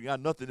real quick, it got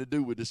nothing to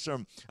do with this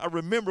sermon. I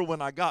remember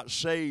when I got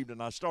saved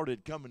and I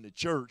started coming to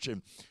church,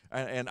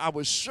 and I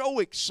was so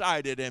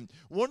excited. And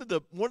one of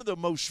the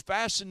most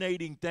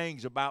fascinating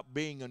things about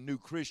being a new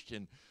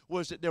Christian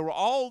was that there were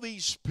all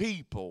these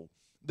people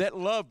that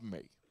loved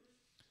me.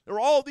 There were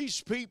all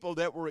these people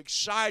that were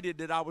excited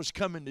that I was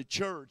coming to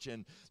church,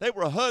 and they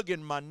were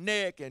hugging my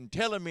neck and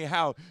telling me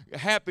how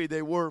happy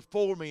they were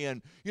for me.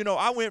 And,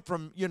 I went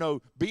from,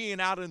 being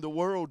out in the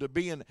world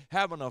to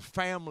having a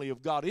family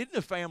of God. Isn't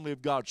the family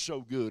of God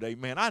so good?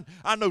 Amen.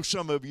 I know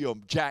some of you are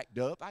jacked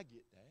up. I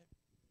get that.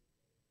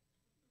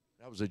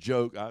 That was a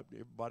joke.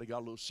 Everybody got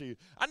a little serious.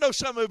 I know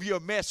some of you are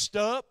messed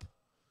up.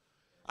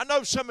 I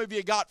know some of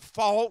you got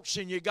faults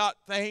and you got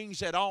things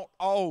that aren't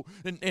all,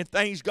 and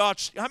things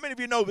how many of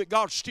you know that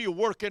God's still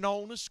working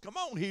on us? Come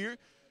on here.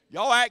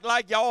 Y'all act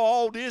like y'all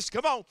all this.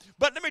 Come on.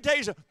 But let me tell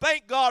you something.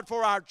 Thank God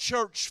for our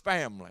church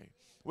family.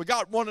 We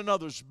got one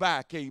another's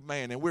back,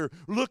 amen, and we're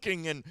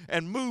looking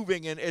and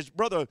moving, and as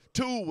Brother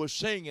Toole was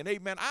singing,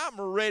 amen, I'm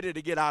ready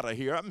to get out of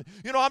here. I'm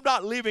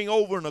not living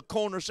over in a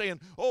corner saying,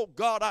 oh,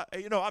 God,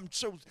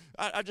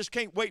 I just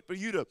can't wait for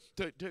you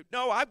to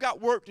no, I've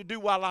got work to do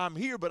while I'm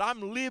here, but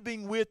I'm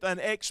living with an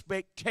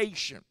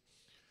expectation.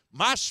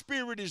 My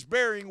spirit is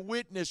bearing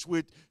witness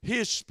with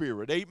his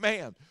spirit,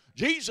 amen.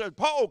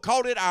 Paul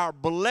called it our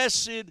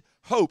blessed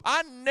hope.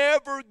 I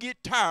never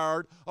get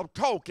tired of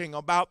talking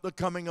about the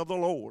coming of the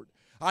Lord.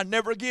 I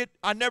never get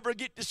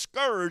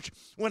discouraged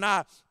when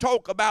I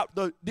talk about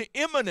the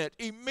imminent,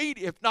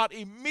 immediate, if not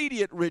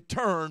immediate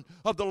return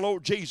of the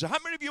Lord Jesus. How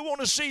many of you want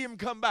to see him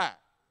come back?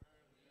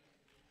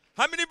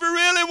 How many of you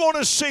really want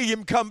to see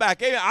him come back?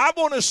 Hey, I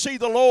want to see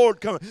the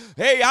Lord come.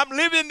 Hey, I'm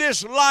living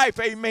this life,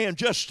 amen,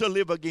 just to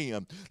live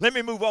again. Let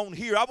me move on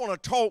here. I want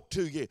to talk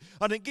to you.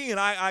 And again,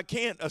 I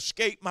can't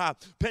escape my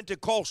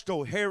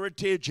Pentecostal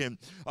heritage and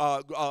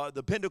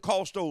the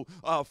Pentecostal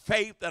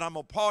faith that I'm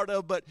a part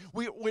of. But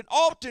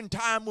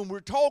oftentimes when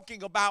we're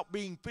talking about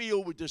being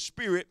filled with the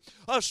Spirit,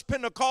 us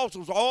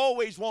Pentecostals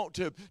always want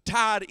to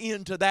tie it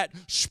into that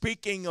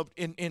speaking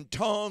in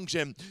tongues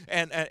and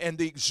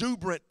the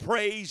exuberant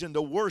praise and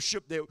the worship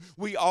that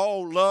we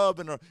all love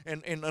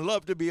and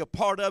love to be a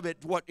part of it.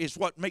 What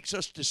makes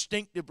us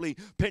distinctively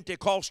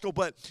Pentecostal.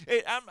 But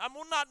I'm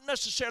not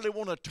necessarily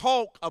want to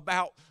talk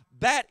about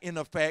that in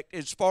effect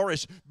as far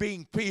as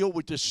being filled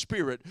with the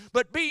Spirit.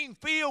 But being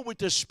filled with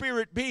the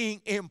Spirit,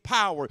 being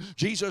empowered.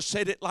 Jesus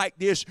said it like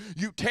this: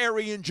 you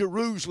tarry in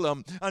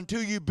Jerusalem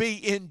until you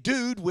be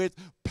endued with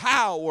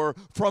power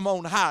from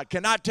on high.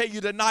 Can I tell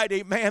you tonight,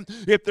 amen,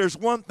 if there's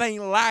one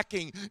thing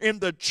lacking in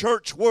the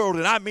church world,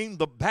 and I mean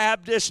the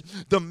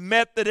Baptist, the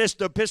Methodist,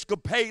 the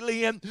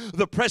Episcopalian,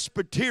 the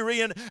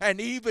Presbyterian, and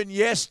even,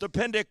 yes, the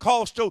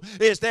Pentecostal,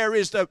 there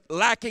is the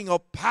lacking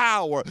of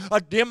power,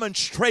 a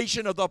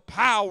demonstration of the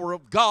power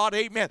of God,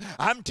 amen.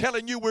 I'm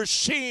telling you, we're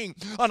seeing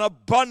an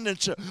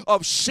abundance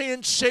of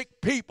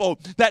sin-sick people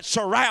that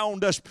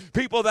surround us,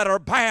 people that are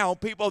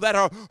bound, people that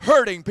are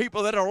hurting,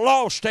 people that are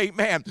lost,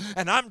 amen.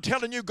 And I'm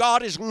telling you,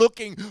 God is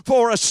looking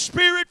for a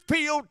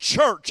Spirit-filled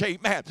church,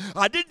 amen.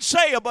 I didn't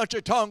say a bunch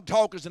of tongue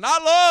talkers, and I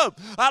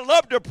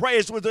love to pray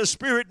as when the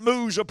Spirit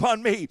moves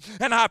upon me,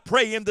 and I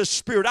pray in the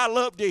Spirit. I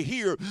love to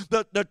hear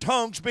the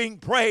tongues being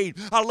prayed.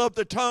 I love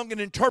the tongue and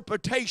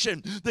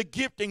interpretation, the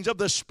giftings of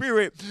the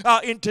Spirit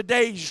in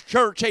today's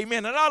church,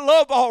 amen. And I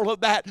love all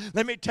of that.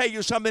 Let me tell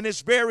you something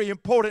that's very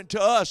important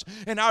to us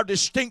in our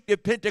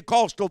distinctive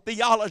Pentecostal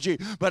theology.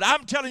 But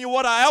I'm telling you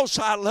what else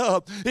I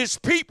love is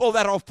people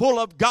that are full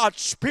of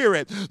God's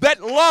Spirit,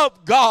 that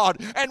love God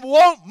and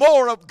want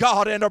more of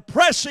God and are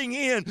pressing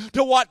in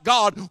to what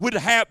God would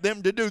have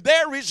them to do.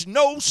 There is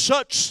no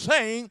such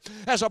thing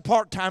as a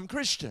part-time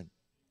Christian.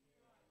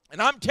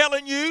 And I'm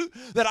telling you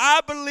that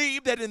I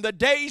believe that in the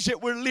days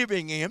that we're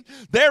living in,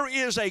 there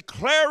is a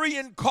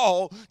clarion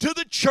call to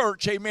the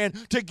church, amen,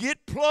 to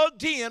get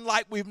plugged in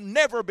like we've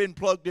never been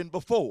plugged in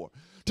before.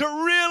 To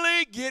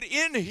really get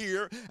in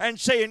here and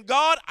saying,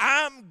 God,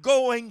 I'm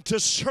going to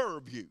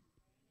serve you.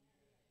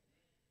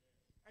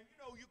 And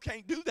you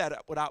can't do that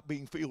without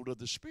being filled of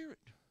the Spirit.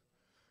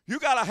 You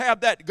got to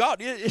have that.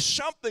 God, it's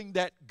something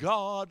that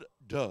God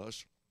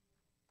does.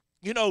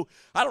 I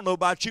don't know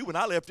about you. When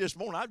I left this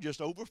morning, I was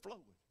just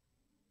overflowing.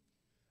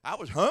 I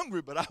was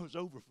hungry, but I was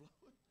overflowing.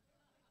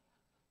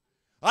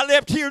 I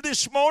left here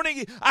this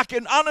morning. I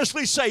can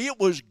honestly say it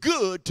was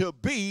good to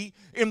be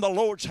in the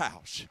Lord's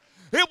house.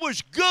 It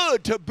was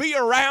good to be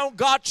around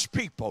God's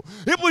people.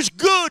 It was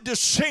good to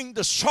sing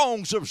the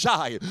songs of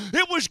Zion.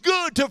 It was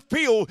good to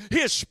feel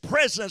His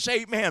presence,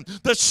 amen,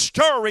 the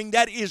stirring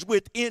that is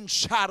within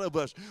inside of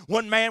us.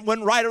 One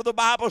writer of the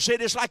Bible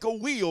said it's like a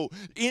wheel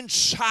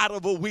inside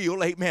of a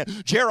wheel, amen.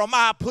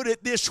 Jeremiah put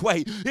it this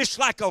way: it's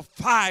like a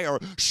fire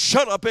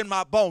shut up in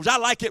my bones. I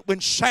like it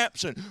when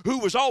Samson, who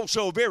was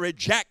also a very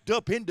jacked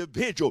up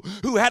individual,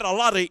 who had a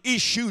lot of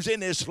issues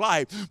in his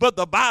life, but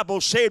the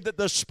Bible said that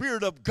the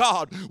Spirit of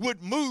God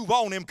would move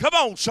on him. Come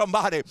on,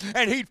 somebody.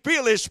 And he'd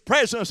feel His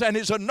presence and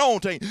His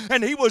anointing,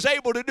 and he was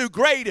able to do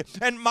great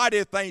and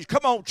mighty things.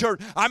 Come on,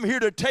 church. I'm here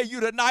to tell you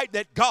tonight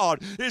that God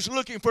is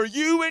looking for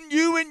you and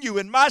you and you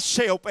and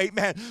myself,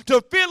 amen,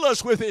 to fill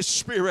us with His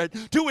Spirit,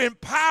 to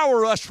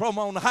empower us from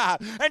on high,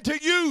 and to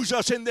use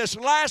us in this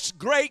last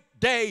great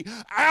day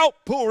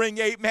outpouring,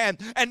 amen,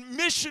 and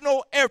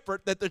missional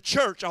effort that the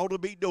church ought to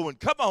be doing.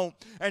 Come on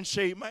and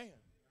say amen.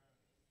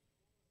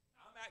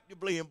 I'm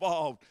actively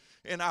involved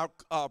in our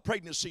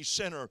pregnancy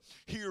center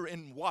here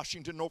in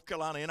Washington, North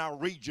Carolina, in our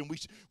region.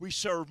 We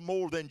serve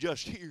more than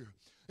just here.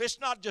 It's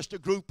not just a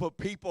group of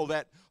people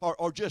that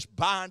are just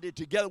binded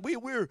together.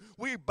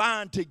 We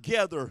bind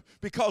together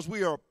because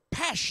we are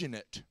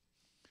passionate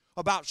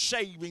about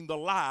saving the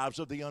lives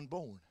of the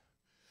unborn.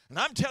 And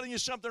I'm telling you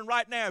something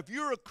right now. If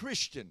you're a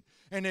Christian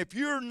and if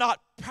you're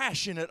not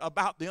passionate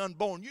about the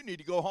unborn, you need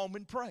to go home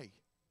and pray.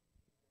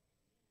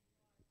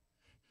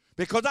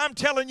 Because I'm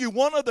telling you,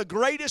 one of the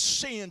greatest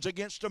sins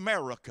against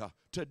America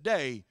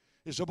today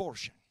is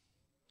abortion.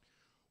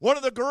 One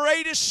of the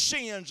greatest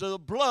sins of the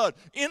blood,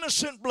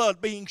 innocent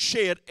blood being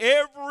shed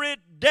every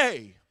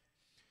day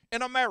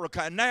in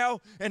America. And now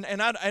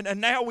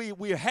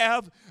we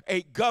have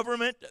a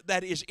government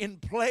that is in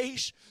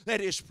place that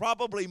is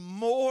probably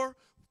more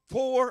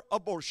for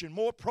abortion,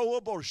 more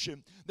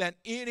pro-abortion than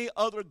any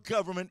other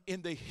government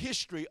in the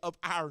history of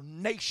our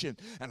nation.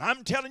 And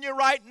I'm telling you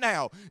right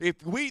now,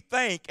 if we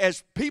think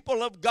as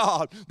people of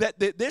God that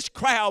this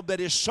crowd that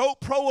is so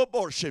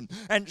pro-abortion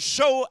and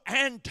so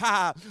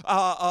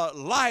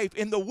anti-life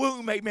in the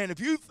womb, amen,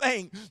 if you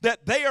think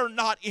that they are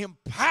not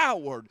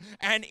empowered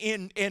and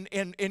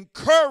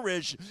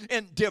encouraged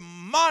in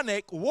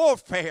demonic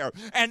warfare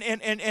and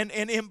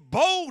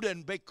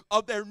emboldened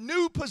of their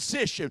new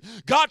position,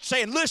 God's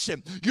saying,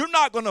 listen, you're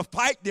not going to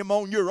fight them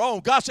on your own.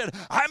 God said,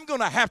 I'm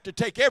going to have to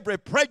take every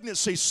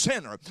pregnancy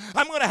center.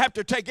 I'm going to have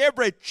to take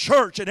every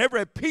church and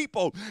every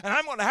people, and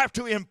I'm going to have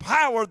to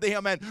empower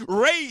them and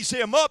raise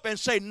them up and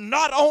say,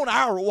 not on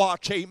our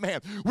watch, amen.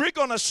 We're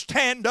going to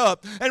stand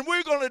up and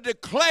we're going to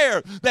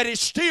declare that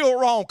it's still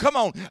wrong. Come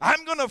on,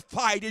 I'm going to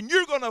fight and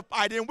you're going to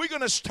fight, and we're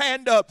going to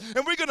stand up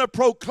and we're going to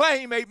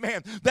proclaim,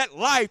 amen, that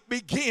life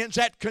begins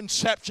at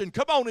conception.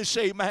 Come on and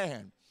say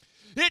amen.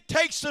 It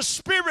takes the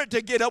Spirit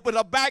to get up with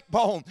a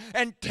backbone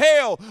and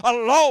tell a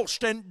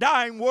lost and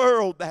dying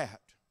world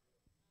that.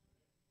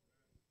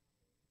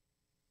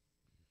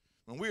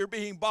 When we're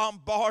being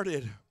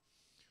bombarded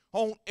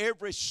on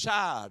every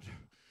side,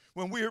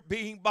 when we're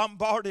being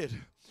bombarded,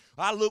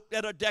 I looked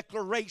at a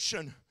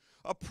declaration,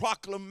 a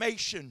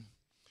proclamation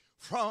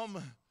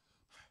from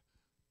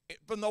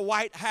the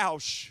White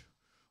House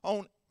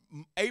on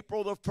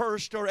April the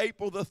 1st or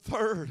April the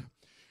 3rd.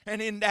 And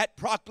in that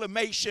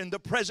proclamation, the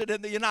President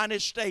of the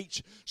United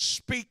States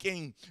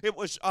speaking, it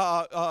was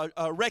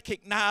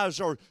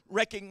recognizing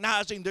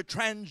the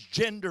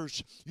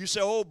transgenders. You say,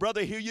 oh,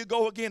 brother, here you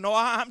go again. No,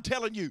 I'm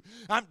telling you,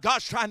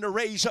 God's trying to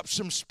raise up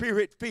some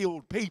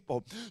Spirit-filled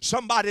people.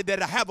 Somebody that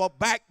have a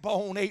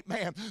backbone,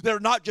 amen. They're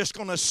not just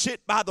going to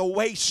sit by the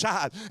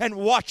wayside and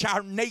watch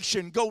our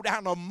nation go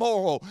down a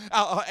moral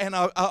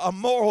a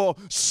moral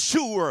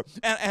sewer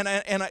and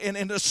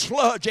a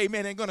sludge,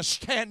 amen, and going to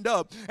stand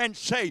up and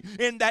say,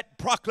 in that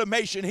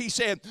proclamation, he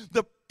said,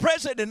 the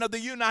President of the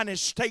United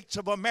States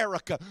of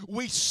America,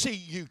 we see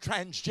you,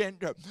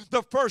 transgender.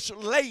 The First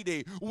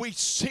Lady, we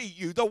see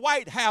you. The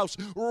White House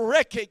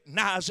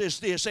recognizes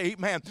this,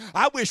 amen.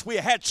 I wish we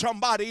had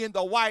somebody in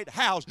the White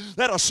House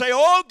that'll say,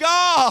 oh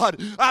God,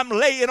 I'm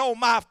laying on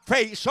my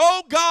face.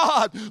 Oh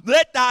God,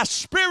 let thy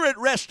Spirit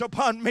rest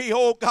upon me,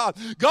 oh God.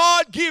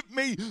 God, give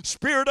me,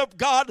 Spirit of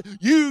God,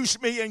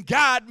 use me and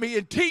guide me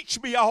and teach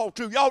me all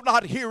truth. Y'all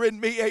not hearing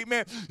me,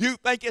 amen. You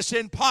think it's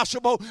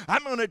impossible?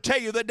 I'm going to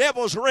tell you, the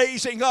devil's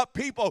raising up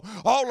people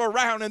all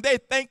around, and they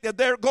think that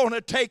they're going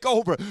to take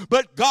over,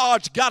 but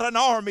God's got an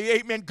army,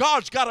 amen.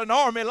 God's got an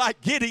army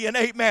like Gideon,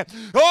 amen.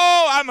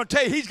 Oh, I'm going to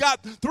tell you, he's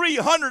got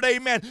 300,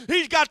 amen.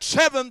 He's got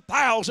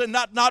 7,000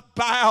 not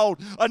bowed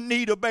a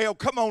knee to Baal.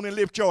 Come on and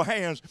lift your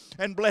hands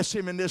and bless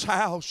him in this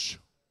house.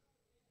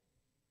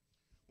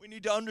 We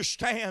need to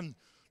understand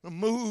the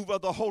move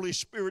of the Holy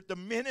Spirit, the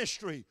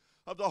ministry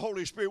of the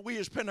Holy Spirit. We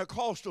as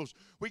Pentecostals,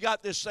 we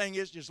got this thing,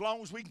 is as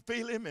long as we can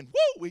feel him and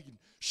woo, we can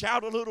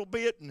shout a little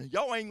bit, and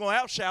y'all ain't going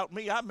to outshout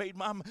me. I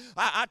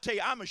tell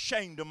you, I'm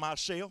ashamed of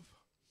myself.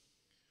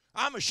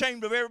 I'm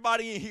ashamed of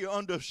everybody in here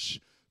under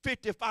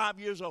 55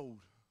 years old.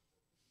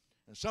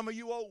 And some of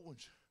you old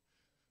ones.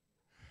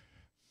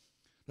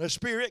 The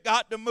Spirit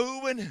got to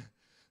moving.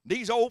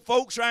 These old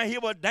folks right here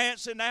were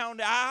dancing down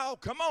the aisle.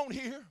 Come on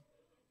here.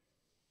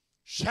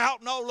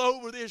 shouting all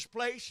over this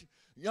place.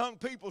 Young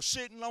people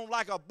sitting on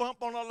like a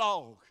bump on a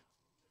log.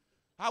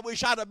 I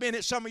wish I'd have been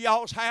at some of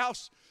y'all's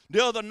house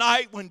the other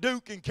night when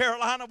Duke and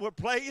Carolina were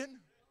playing.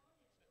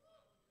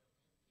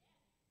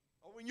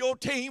 When your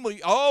team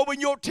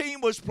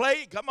was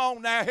playing. Come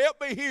on now,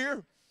 help me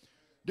here.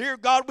 Dear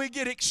God, we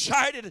get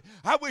excited.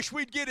 I wish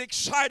we'd get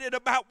excited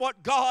about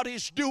what God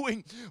is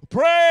doing.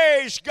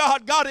 Praise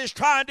God. God is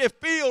trying to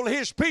fill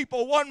His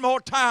people one more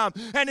time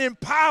and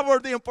empower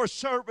them for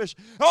service.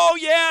 Oh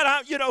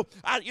yeah,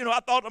 I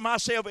thought to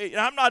myself,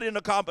 I'm not in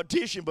a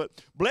competition, but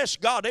bless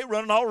God, they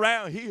running all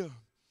around here.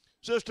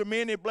 Sister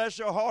Minnie, bless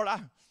her heart,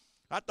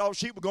 I thought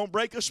she was going to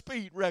break a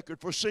speed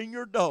record for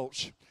senior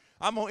adults.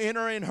 I'm going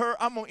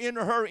to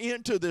enter her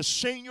into the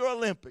Senior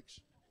Olympics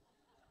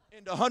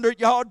in the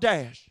 100-yard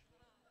dash.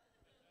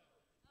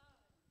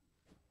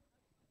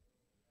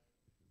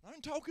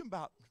 I'm talking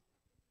about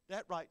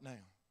that right now.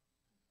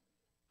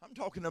 I'm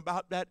talking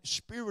about that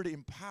spirit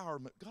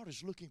empowerment. God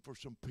is looking for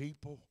some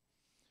people.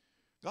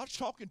 God's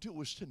talking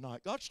to us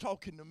tonight. God's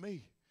talking to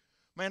me.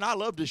 Man, I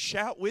love to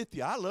shout with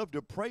you. I love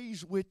to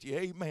praise with you.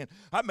 Amen.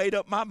 I made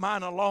up my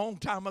mind a long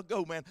time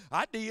ago, man.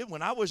 I did.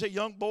 When I was a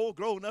young boy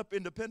growing up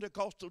in the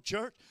Pentecostal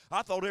church,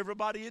 I thought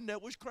everybody in there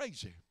was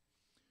crazy.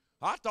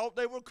 I thought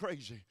they were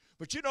crazy.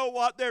 But you know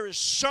what? There is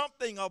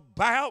something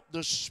about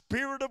the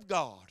Spirit of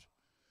God.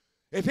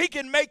 If He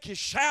can make you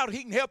shout,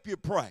 He can help you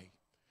pray.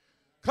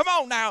 Come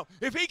on now.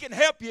 If He can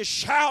help you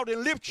shout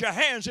and lift your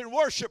hands and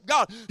worship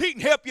God, He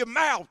can help your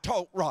mouth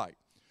talk right.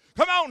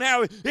 Come on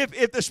now,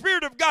 if the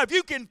Spirit of God, if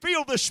you can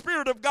feel the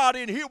Spirit of God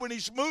in here when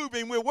He's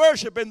moving, we're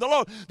worshiping the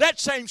Lord, that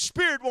same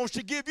Spirit wants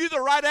to give you the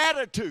right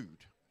attitude.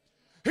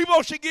 He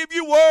wants to give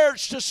you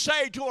words to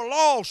say to a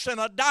lost and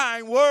a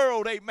dying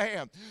world,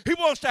 amen. He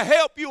wants to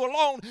help you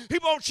along. He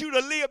wants you to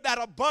live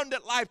that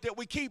abundant life that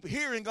we keep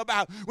hearing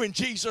about when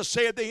Jesus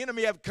said the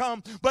enemy have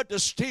come but to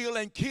steal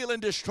and kill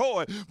and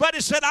destroy. But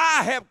He said,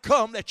 I have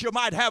come that you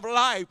might have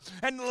life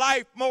and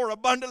life more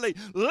abundantly.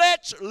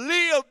 Let's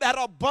live that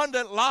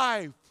abundant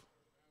life.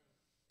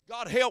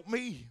 God help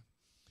me.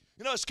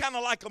 You know, it's kind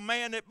of like a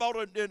man that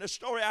in a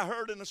story I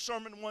heard in a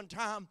sermon one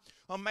time,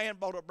 a man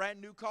bought a brand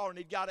new car and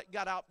he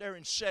got out there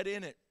and sat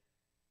in it.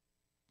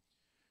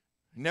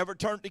 Never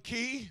turned the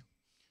key,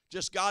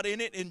 just got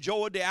in it,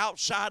 enjoyed the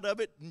outside of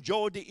it,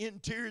 enjoyed the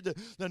interior,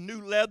 the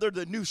new leather,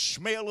 the new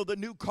smell of the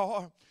new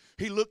car.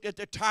 He looked at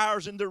the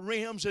tires and the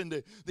rims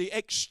and the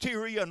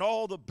exterior and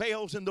all the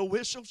bells and the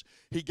whistles.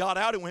 He got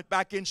out and went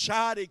back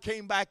inside. He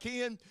came back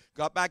in,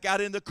 got back out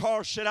in the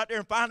car, sat out there,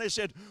 and finally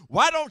said,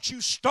 why don't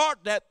you start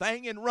that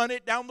thing and run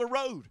it down the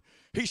road?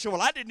 He said,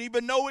 well, I didn't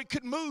even know it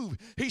could move.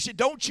 He said,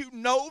 don't you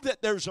know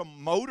that there's a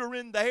motor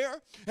in there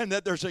and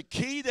that there's a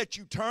key that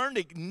you turn,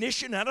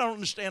 ignition? I don't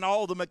understand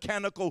all the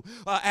mechanical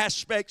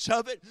aspects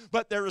of it,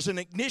 but there is an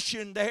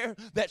ignition there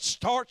that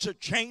starts a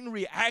chain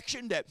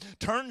reaction that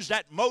turns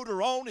that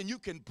motor on and you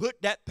can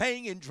put that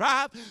thing in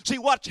drive. See,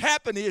 what's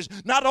happened is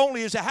not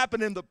only is it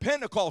happening in the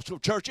Pentecostal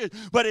churches,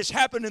 but it's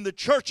happened in the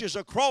churches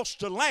across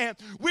the land.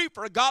 We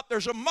forgot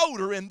there's a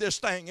motor in this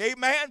thing,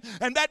 amen?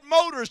 And that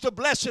motor is the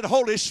blessed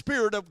Holy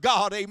Spirit of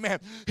God. Amen.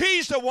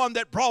 He's the one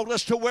that brought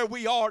us to where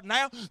we are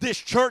now. This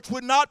church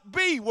would not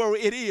be where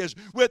it is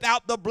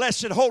without the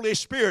blessed Holy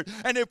Spirit.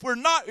 And if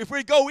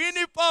we go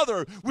any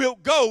further, we'll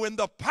go in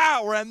the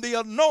power and the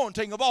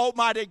anointing of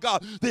Almighty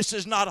God. This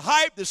is not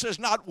hype. This is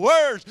not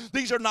words.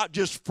 These are not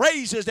just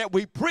phrases that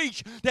we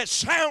preach that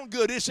sound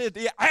good. This is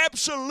the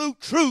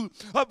absolute truth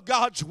of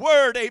God's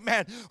word.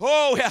 Amen.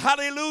 Oh,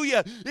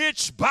 hallelujah.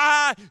 It's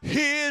by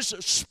His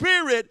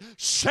Spirit,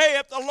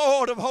 saith the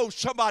Lord of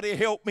hosts. Somebody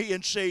help me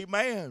and say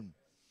amen.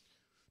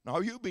 Now,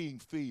 are you being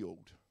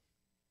filled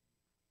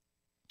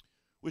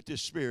with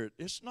this Spirit?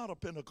 It's not a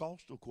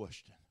Pentecostal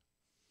question.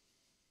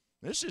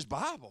 This is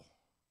Bible.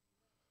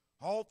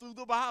 All through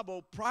the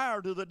Bible,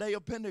 prior to the day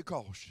of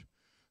Pentecost,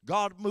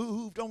 God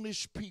moved on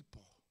His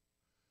people.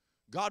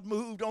 God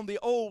moved on the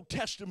Old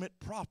Testament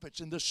prophets,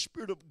 and the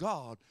Spirit of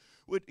God.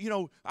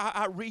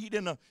 I read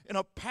in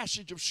a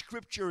passage of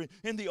Scripture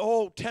in the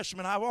Old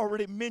Testament. I've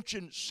already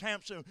mentioned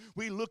Samson.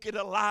 We look at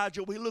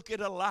Elijah. We look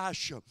at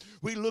Elisha.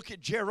 We look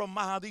at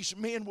Jeremiah. These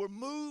men were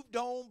moved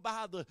on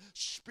by the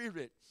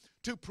Spirit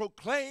to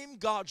proclaim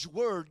God's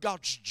word,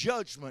 God's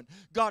judgment,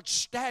 God's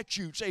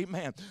statutes.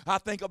 Amen. I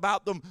think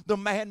about the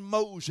man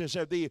Moses,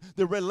 or the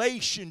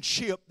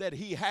relationship that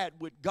he had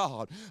with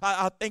God.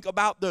 I think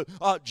about the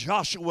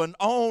Joshua, and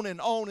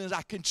on as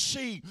I can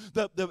see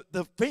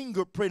the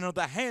fingerprint or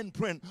the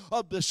handprint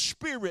of the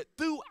Spirit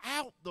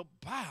throughout the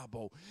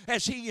Bible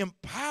as He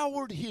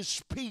empowered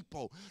His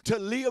people to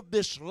live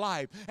this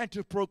life and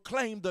to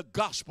proclaim the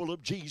gospel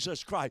of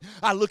Jesus Christ.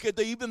 I look at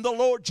even the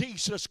Lord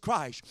Jesus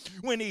Christ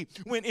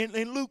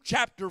in Luke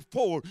chapter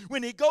 4,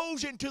 when He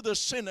goes into the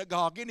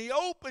synagogue and He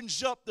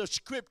opens up the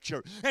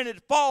Scripture and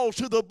it falls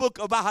to the book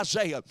of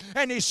Isaiah,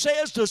 and He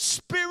says, the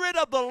Spirit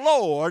of the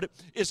Lord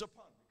is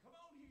upon me. Come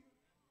on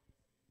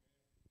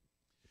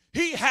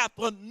here. He hath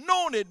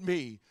anointed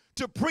me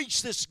to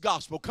preach this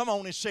gospel. Come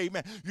on and say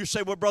amen. You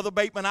say, well, Brother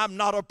Bateman, I'm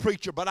not a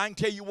preacher, but I can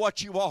tell you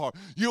what you are.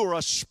 You're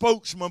a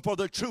spokesman for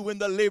the true and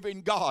the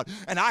living God.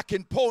 And I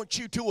can point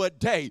you to a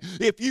day.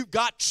 If you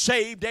got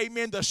saved,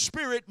 amen, the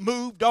Spirit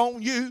moved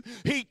on you.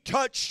 He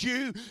touched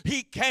you.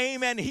 He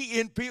came and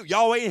He infilled.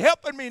 Y'all ain't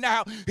helping me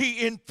now. He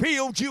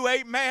infilled you,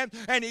 amen,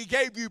 and He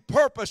gave you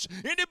purpose.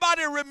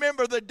 Anybody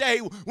remember the day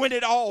when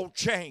it all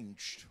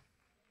changed?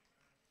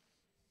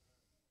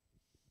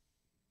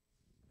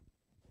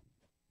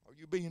 Are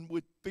you being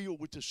filled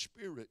with the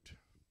Spirit?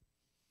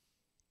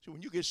 See,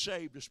 when you get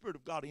saved, the Spirit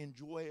of God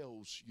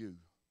indwells you.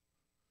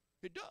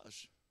 It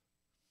does.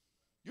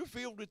 You're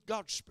filled with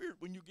God's Spirit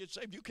when you get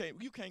saved. You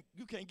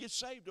can't get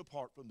saved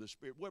apart from the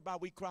Spirit, whereby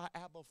we cry,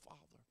 Abba, Father.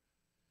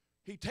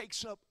 He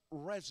takes up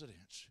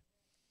residence.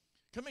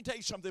 Let me tell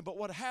you something, but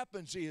what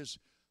happens is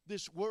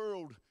this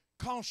world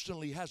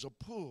constantly has a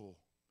pull.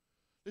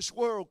 This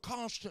world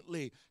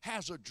constantly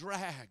has a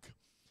drag.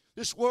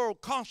 This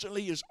world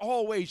constantly is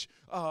always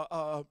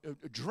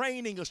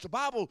draining us. The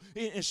Bible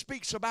it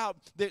speaks about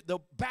the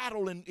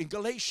battle in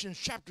Galatians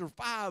chapter 5,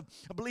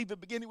 I believe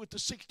it beginning with the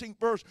 16th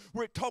verse,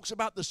 where it talks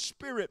about the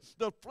spirit.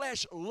 The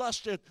flesh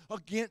lusteth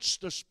against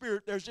the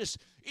spirit. There's this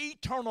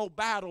eternal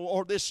battle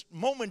or this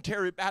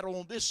momentary battle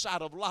on this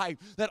side of life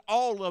that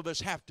all of us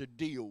have to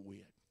deal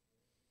with.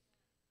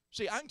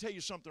 See, I can tell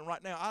you something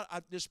right now.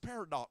 This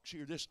paradox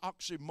here, this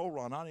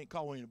oxymoron, I didn't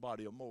call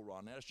anybody a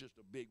moron. That's just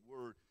a big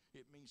word.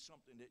 It means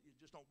something that it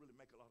just don't really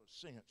make a lot of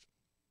sense.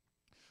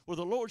 Well,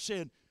 the Lord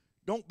said,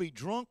 don't be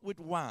drunk with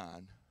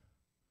wine,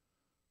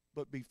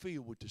 but be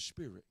filled with the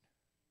Spirit.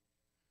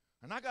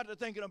 And I got to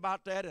thinking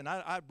about that, and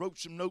I wrote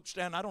some notes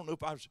down. I don't know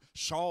if I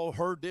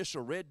heard this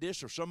or read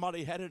this or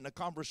somebody had it in a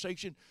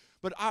conversation,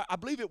 but I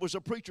believe it was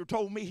a preacher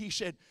told me, he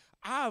said,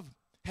 I've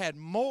had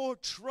more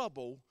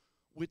trouble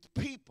with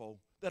people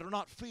that are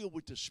not filled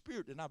with the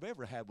Spirit than I've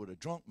ever had with a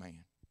drunk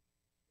man.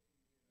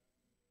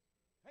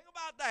 Think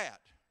about that.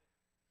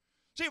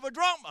 See, if a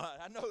drunk man,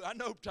 I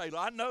know, Taylor,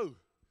 I know.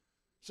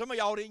 Some of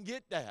y'all didn't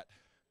get that.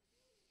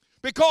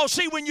 Because,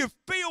 see, when you're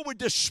filled with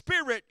the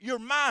Spirit, your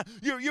mind,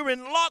 you're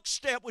in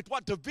lockstep with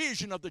what the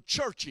vision of the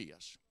church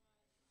is.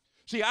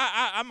 See,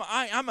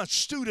 I'm a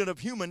student of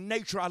human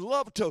nature. I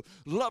love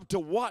to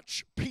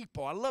watch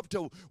people. I love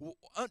to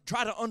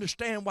try to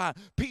understand why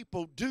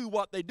people do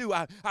what they do.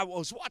 I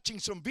was watching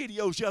some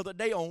videos the other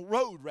day on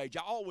road rage.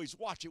 I always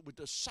watch it with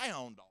the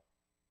sound on.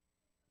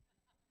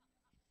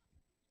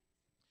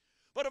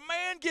 But a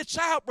man gets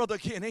out, Brother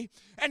Kenny,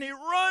 and he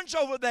runs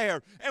over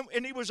there.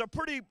 And he was a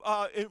pretty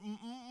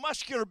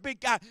muscular,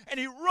 big guy. And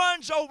he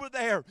runs over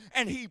there,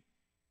 and he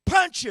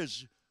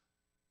punches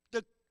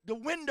the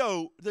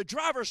window, the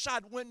driver's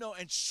side window,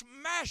 and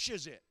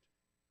smashes it.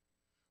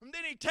 And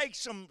then he takes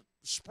some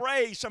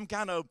spray, some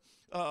kind of,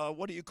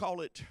 what do you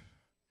call it?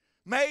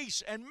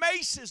 Mace. And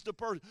maces the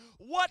person.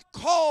 What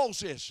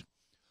causes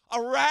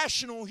a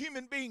rational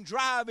human being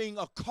driving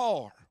a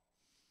car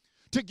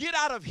to get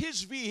out of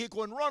his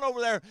vehicle and run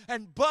over there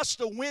and bust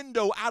a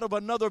window out of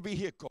another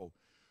vehicle?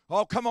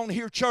 Oh, come on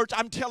here, church.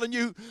 I'm telling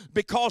you,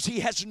 because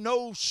he has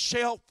no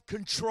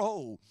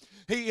self-control.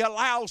 He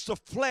allows the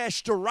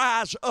flesh to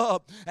rise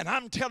up. And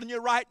I'm telling you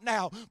right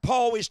now,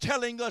 Paul is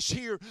telling us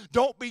here,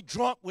 don't be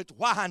drunk with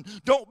wine.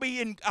 Don't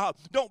be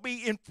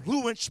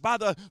influenced by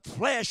the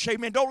flesh.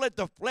 Amen. Don't let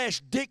the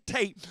flesh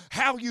dictate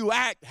how you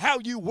act, how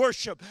you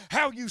worship,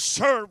 how you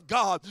serve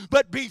God.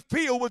 But be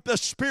filled with the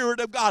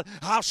Spirit of God.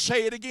 I'll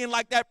say it again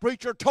like that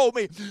preacher told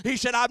me. He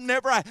said,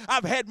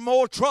 I've had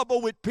more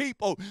trouble with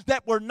people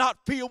that were not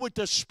filled with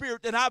the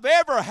Spirit than I've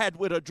ever had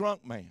with a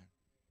drunk man.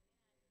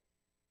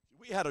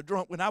 We had a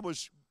drunk when I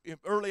was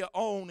earlier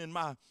on in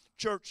my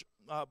church,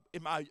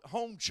 in my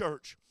home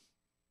church.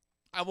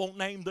 I won't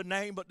name the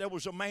name, but there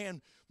was a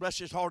man, bless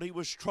his heart, he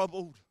was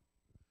troubled.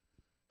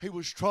 He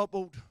was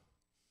troubled.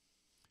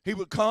 He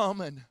would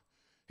come and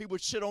he would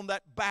sit on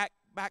that back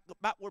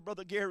about where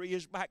Brother Gary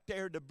is back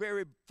there, the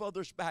very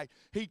furthest back.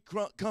 He'd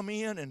come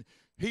in and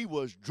he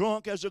was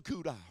drunk as a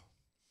coot-owl.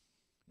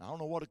 I don't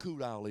know what a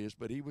coot-owl is,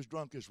 but he was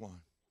drunk as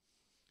one.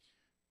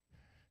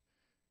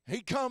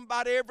 He'd come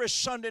by every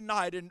Sunday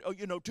night and,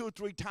 2 or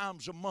 3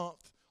 times a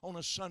month on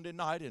a Sunday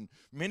night, and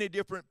many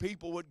different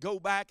people would go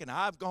back, and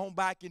I've gone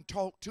back and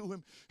talked to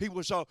him. He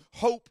was a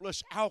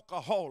hopeless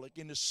alcoholic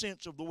in the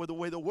sense of the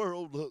way the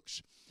world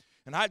looks.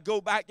 And I'd go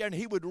back there, and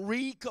he would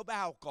reek of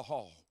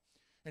alcohol.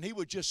 And he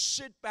would just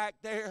sit back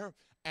there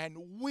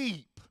and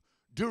weep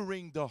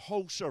during the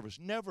whole service.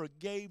 Never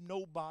gave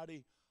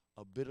nobody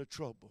a bit of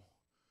trouble.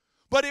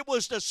 But it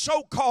was the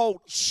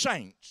so-called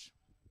saints.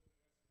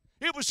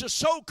 It was the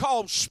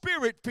so-called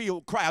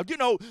spirit-filled crowd.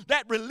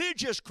 That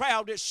religious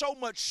crowd is so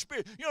much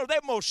spirit. They're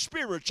more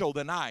spiritual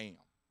than I am.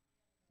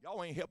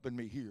 Y'all ain't helping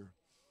me here.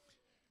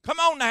 Come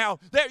on now.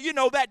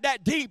 That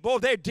deep, boy,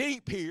 they're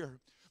deep here.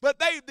 But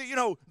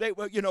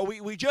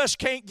we just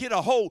can't get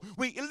a hold.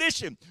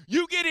 Listen,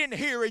 you get in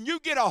here and you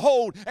get a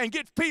hold and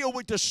get filled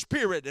with the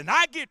Spirit, and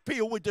I get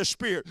filled with the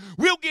Spirit.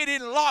 We'll get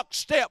in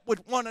lockstep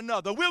with one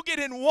another. We'll get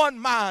in one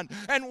mind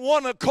and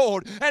one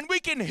accord, and we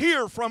can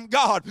hear from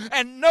God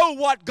and know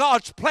what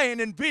God's plan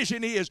and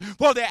vision is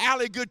for the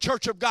Alley Good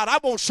Church of God. I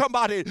want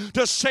somebody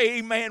to say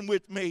amen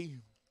with me.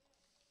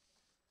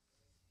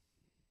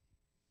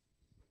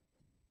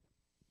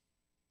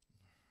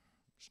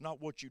 It's not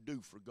what you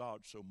do for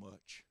God so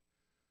much.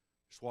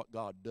 It's what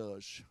God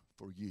does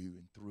for you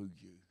and through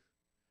you.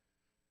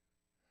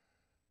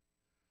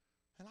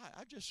 And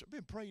I've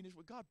been praying this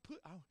with God.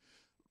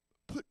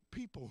 Put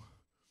people,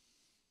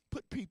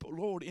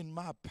 Lord, in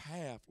my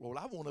path, Lord.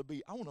 I want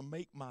to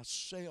make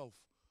myself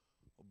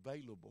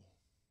available.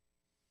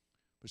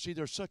 But see,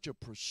 there's such a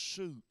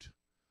pursuit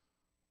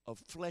of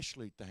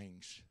fleshly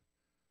things.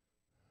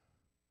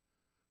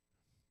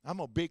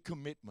 I'm a big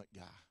commitment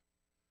guy.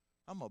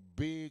 I'm a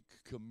big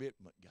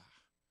commitment guy.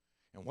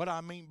 And what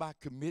I mean by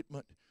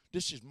commitment,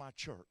 this is my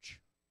church.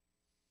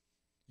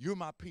 You're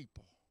my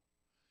people.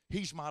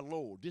 He's my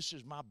Lord. This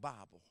is my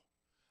Bible.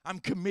 I'm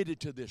committed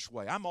to this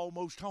way. I'm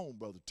almost home,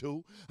 Brother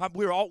Toole.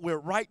 We're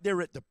right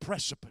there at the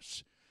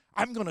precipice.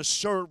 I'm going to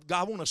serve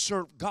God. I want to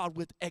serve God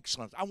with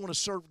excellence. I want to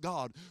serve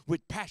God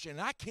with passion.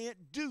 And I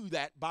can't do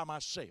that by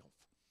myself.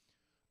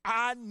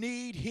 I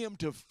need Him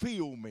to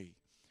fill me.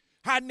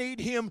 I need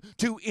Him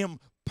to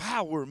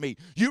empower me.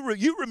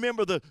 You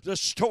remember the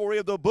story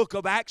of the book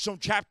of Acts on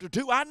chapter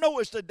 2. I know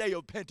it's the day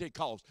of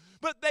Pentecost.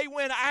 But they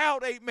went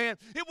out, amen.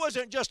 It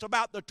wasn't just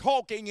about the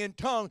talking in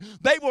tongues.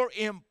 They were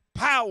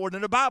empowered.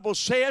 And the Bible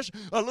says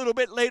a little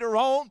bit later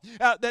on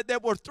that there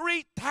were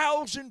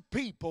 3,000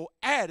 people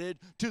added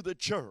to the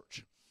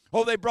church.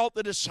 Oh, they brought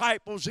the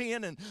disciples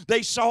in, and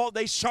they saw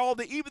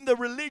that even the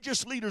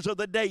religious leaders of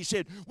the day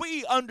said,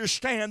 we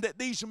understand that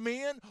these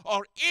men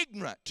are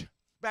ignorant.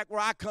 Back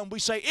where I come, we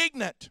say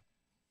ignorant.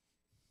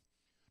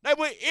 They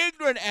were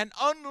ignorant and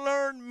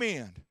unlearned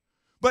men,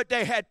 but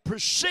they had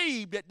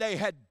perceived that they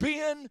had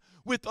been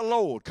with the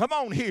Lord. Come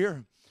on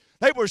here.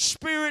 They were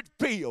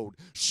Spirit-filled,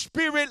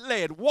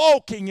 Spirit-led,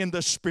 walking in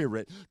the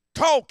Spirit,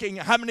 talking.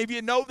 How many of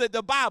you know that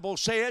the Bible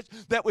says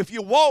that if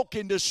you walk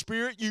in the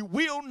Spirit, you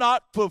will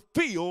not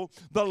fulfill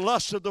the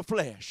lust of the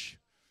flesh?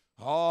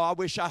 Oh, I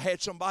wish I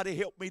had somebody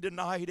help me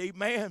tonight.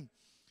 Amen.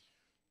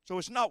 So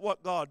it's not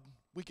what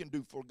we can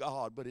do for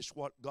God, but it's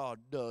what God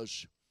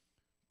does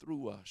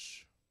through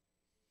us.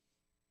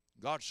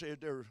 God said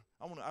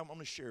I'm going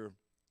to share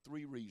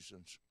 3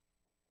 reasons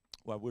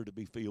why we're to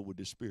be filled with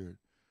the Spirit.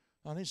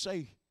 I didn't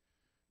say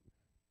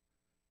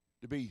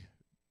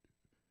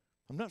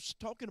I'm not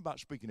talking about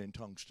speaking in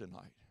tongues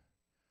tonight.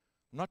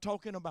 I'm not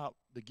talking about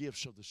the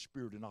gifts of the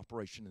Spirit in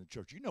operation in the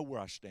church. You know where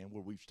I stand,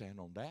 where we stand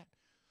on that.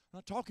 I'm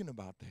not talking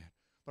about that.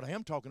 But I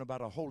am talking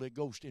about a Holy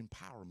Ghost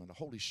empowerment, a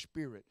Holy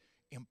Spirit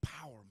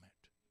empowerment.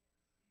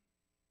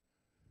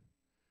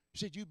 He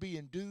said, you be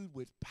endued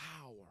with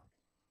power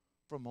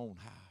from on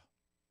high.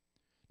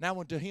 Now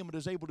unto Him that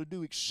is able to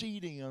do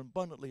exceeding and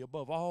abundantly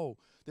above all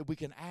that we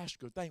can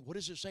ask or think. What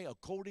does it say?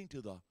 According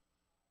to the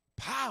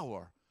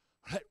power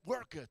that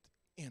worketh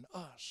in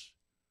us.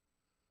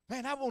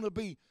 Man, I want to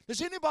be.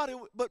 Does anybody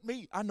but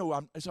me? I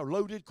know it's a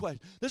loaded question.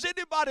 Does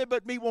anybody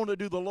but me want to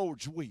do the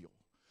Lord's will?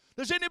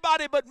 Does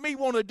anybody but me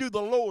want to do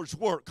the Lord's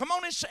work? Come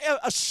on and say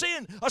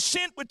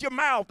assent with your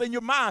mouth and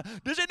your mind.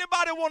 Does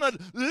anybody want to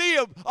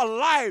live a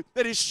life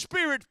that is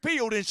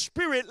Spirit-filled and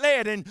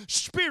Spirit-led and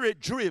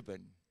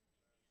Spirit-driven?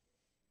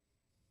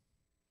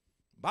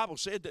 The Bible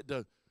said that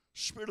the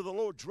Spirit of the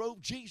Lord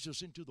drove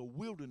Jesus into the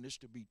wilderness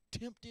to be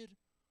tempted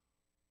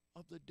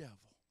of the devil.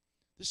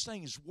 This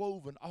thing is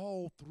woven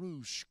all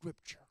through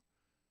Scripture.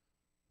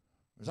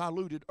 As I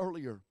alluded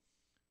earlier,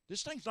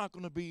 this thing's not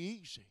going to be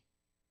easy.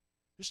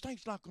 This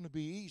thing's not going to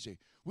be easy.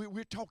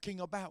 We're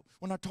talking about,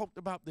 when I talked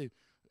about the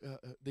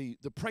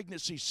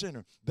pregnancy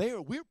center,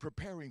 we're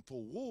preparing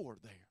for war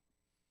there.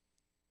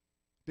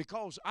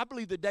 Because I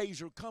believe the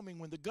days are coming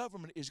when the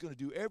government is going to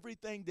do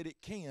everything that it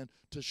can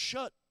to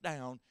shut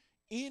down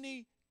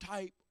any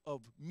type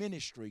of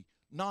ministry,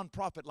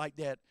 nonprofit like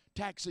that,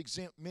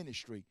 tax-exempt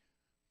ministry,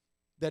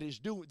 that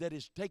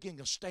is taking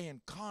a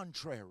stand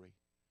contrary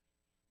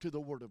to the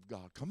Word of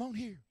God. Come on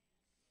here.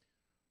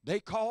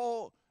 They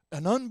call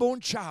an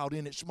unborn child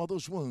in its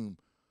mother's womb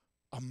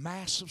a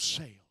mass of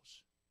cells.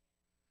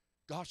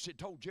 God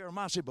told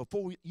Jeremiah, said,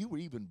 before you were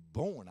even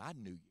born, I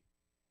knew you.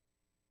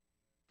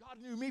 God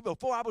knew me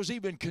before I was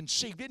even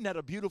conceived. Isn't that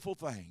a beautiful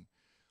thing?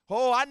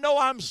 Oh, I know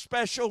I'm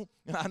special.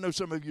 And I know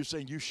some of you are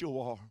saying, you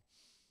sure are.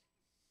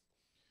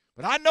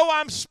 But I know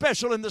I'm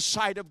special in the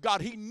sight of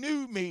God. He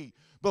knew me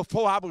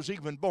before I was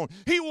even born.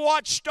 He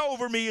watched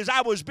over me as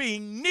I was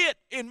being knit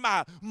in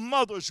my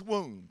mother's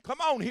womb. Come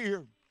on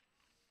here.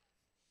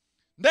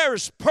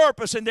 There's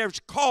purpose and there's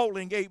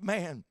calling,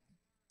 amen.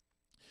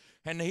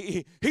 And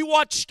he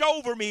watched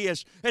over me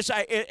as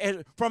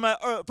from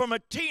a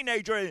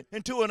teenager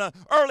into an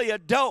early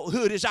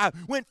adulthood as I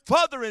went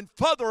further and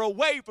further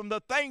away from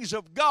the things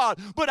of God.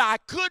 But I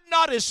could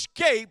not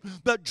escape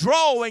the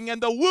drawing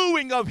and the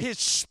wooing of His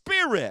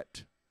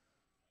Spirit.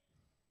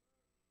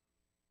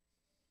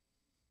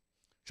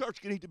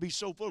 Church need to be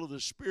so full of the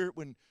Spirit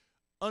when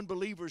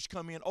unbelievers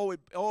come in.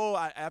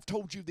 I've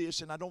told you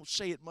this, and I don't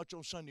say it much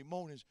on Sunday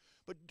mornings,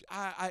 but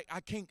I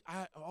can't.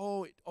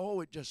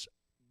 It just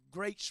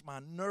grates my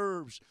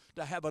nerves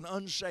to have an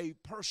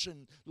unsaved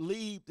person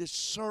leave this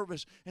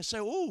service and say,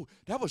 "Oh,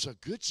 that was a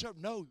good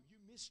service." No, you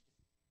missed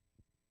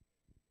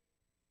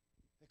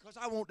it. Because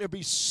I want there to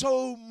be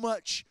so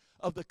much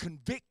of the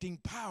convicting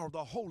power of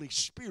the Holy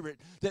Spirit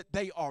that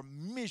they are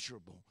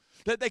miserable,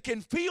 that they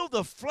can feel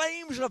the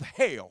flames of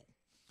hell.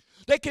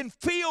 They can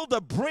feel the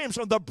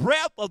brimstone, the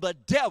breath of the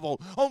devil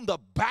on the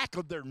back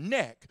of their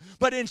neck.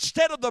 But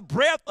instead of the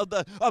breath of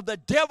the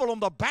devil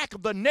on the back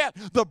of the neck,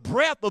 the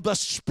breath of the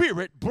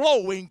Spirit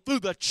blowing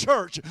through the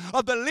church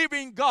of the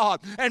living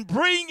God and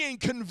bringing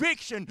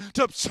conviction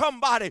to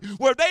somebody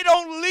where they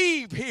don't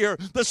leave here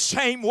the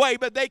same way,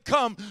 but they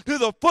come to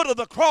the foot of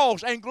the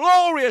cross and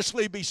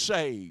gloriously be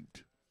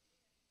saved.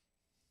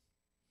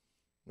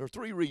 There are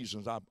 3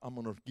 reasons I'm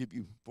going to give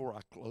you before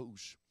I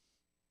close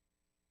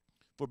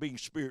for being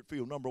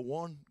Spirit-filled. Number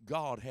 1,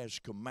 God has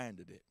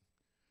commanded it.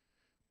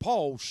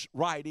 Paul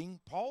writing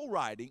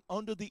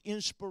under the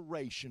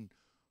inspiration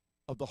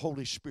of the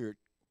Holy Spirit.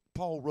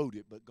 Paul wrote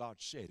it, but God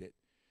said it.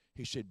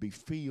 He said, be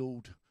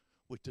filled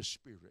with the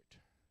Spirit.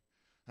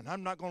 And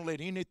I'm not going to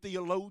let any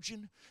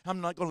theologian, I'm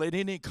not going to let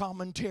any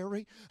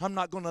commentary, I'm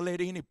not going to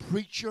let any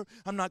preacher,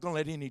 I'm not going to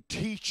let any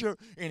teacher,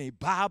 any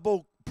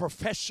Bible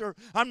professor,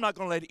 I'm not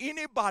going to let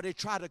anybody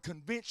try to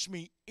convince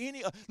me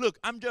look,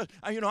 I'm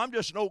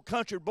just an old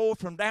country boy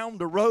from down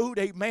the road,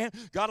 amen.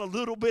 Got a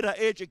little bit of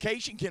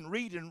education, can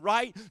read and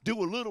write, do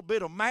a little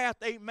bit of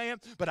math, amen.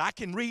 But I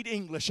can read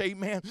English,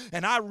 amen.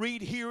 And I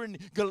read here in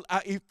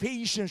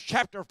Ephesians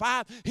chapter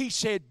 5, he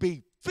said,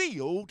 be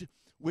filled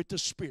with the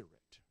Spirit.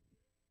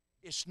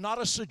 It's not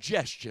a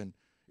suggestion,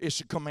 it's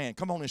a command.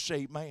 Come on and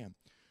say amen.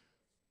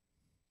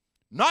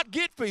 Not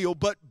get filled,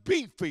 but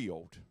be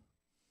filled.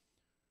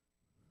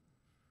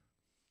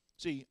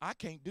 See, I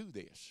can't do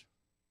this,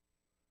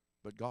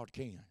 but God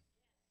can.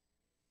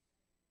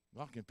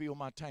 God can fill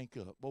my tank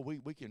up. Well,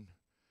 we can,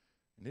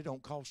 and it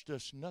don't cost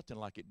us nothing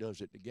like it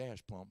does at the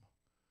gas pump.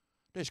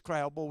 This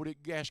crowd, boy, the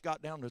gas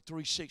got down to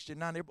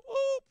 $3.69.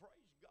 Oh, praise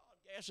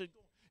God, gas is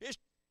it's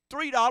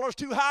 $3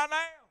 too high now.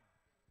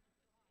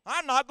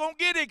 I'm not going to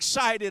get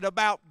excited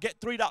about get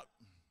 $3. My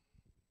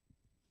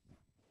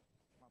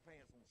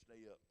pants won't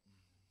stay up.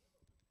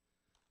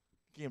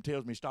 Kim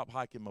tells me stop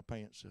hiking my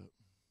pants up.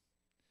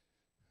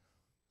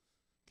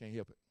 Can't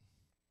help it.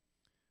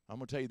 I'm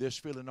going to tell you, this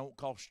feeling don't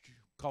cost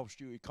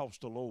you, it costs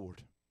the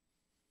Lord.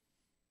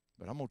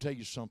 But I'm going to tell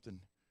you something.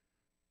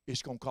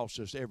 It's going to cost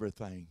us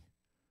everything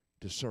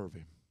to serve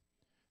Him.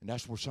 And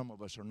that's where some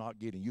of us are not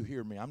getting. You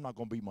hear me? I'm not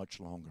going to be much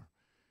longer.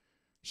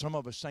 Some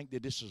of us think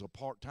that this is a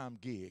part-time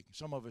gig.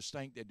 Some of us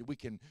think that we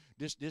can,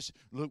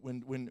 look,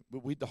 when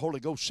the Holy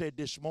Ghost said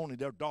this morning,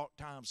 there are dark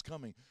times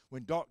coming.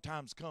 When dark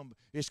times come,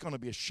 it's going to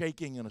be a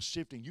shaking and a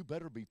sifting. You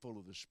better be full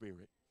of the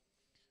Spirit.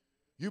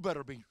 You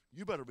better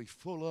be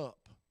full up.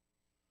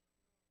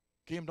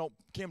 Kim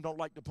don't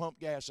like to pump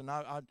gas, and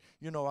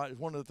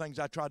one of the things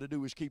I try to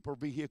do is keep her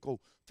vehicle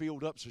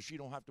filled up so she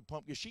don't have to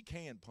pump gas. She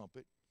can pump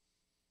it,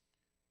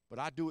 but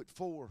I do it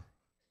for her.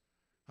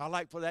 I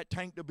like for that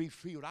tank to be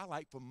filled. I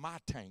like for my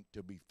tank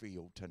to be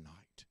filled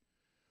tonight,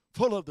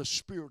 full of the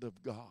Spirit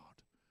of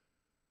God.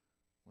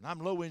 When I'm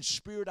low in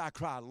spirit, I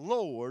cry,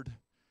 Lord,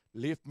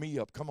 lift me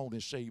up. Come on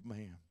and say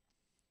amen.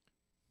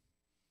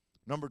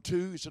 Number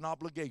 2, it's an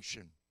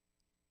obligation.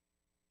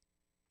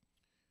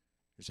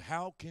 It's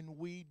how can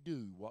we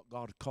do what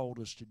God called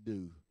us to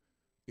do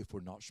if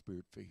we're not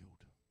Spirit-filled?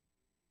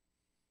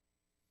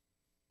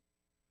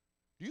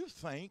 Do you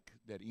think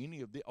that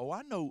any of the,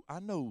 I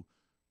know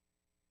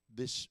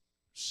this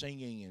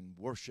singing and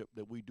worship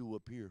that we do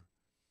up here,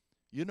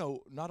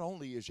 not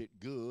only is it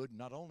good,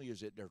 not only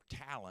is it their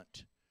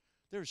talent,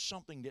 there's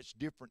something that's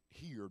different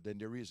here than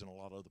there is in a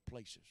lot of other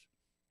places.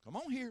 Come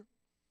on here.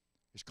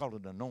 It's called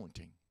an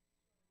anointing.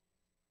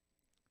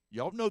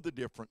 Y'all know the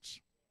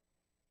difference.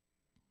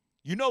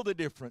 You know the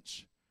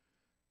difference.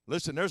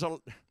 Listen,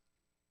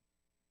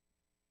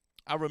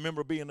 I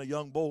remember being a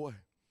young boy,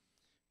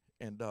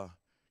 and, I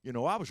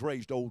was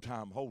raised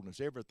old-time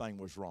holiness. Everything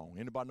was wrong.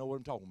 Anybody know what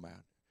I'm talking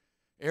about?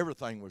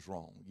 Everything was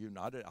wrong.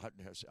 I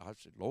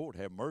said, Lord,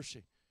 have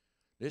mercy.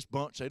 This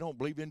bunch, they don't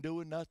believe in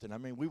doing nothing. I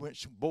mean,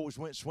 boys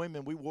went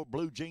swimming. We wore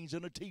blue jeans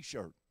and a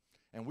T-shirt,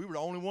 and we were the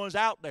only ones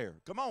out there.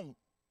 Come on.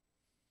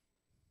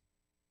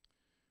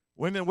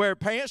 Women wear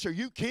pants. Are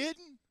you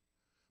kidding?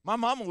 My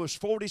mama was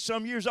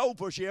 40-some years old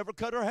before she ever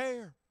cut her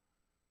hair.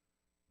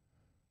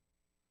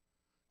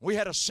 We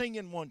had a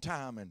singing one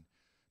time, and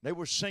they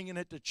were singing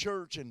at the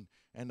church, and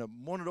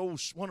one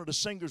of the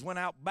singers went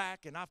out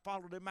back, and I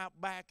followed him out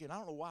back, and I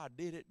don't know why I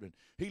did it, but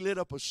he lit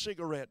up a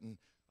cigarette, and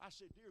I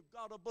said, dear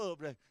God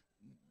above,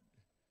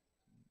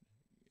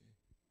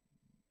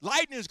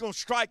 lightning is going to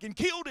strike and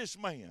kill this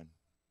man.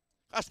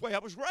 That's the way I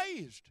was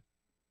raised.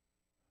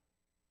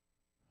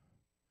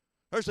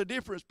 There's a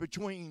difference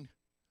between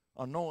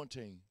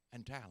anointing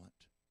and talent.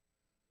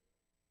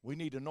 We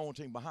need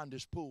anointing behind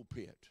this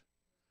pulpit.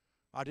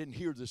 I didn't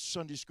hear the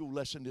Sunday school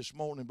lesson this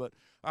morning, but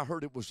I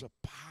heard it was a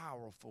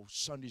powerful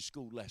Sunday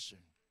school lesson.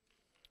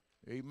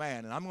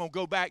 Amen. And I'm going to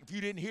go back. If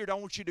you didn't hear it, I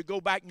want you to go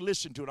back and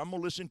listen to it. I'm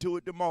going to listen to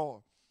it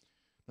tomorrow.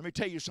 Let me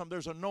tell you something.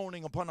 There's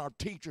anointing upon our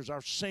teachers,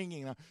 our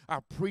singing,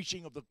 our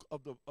preaching of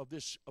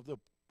the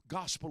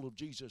gospel of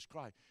Jesus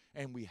Christ.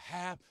 And we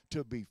have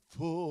to be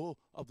full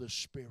of the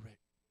Spirit.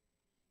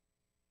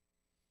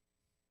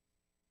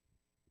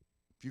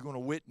 If you're going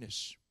to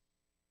witness,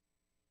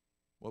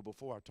 well,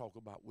 before I talk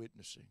about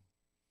witnessing,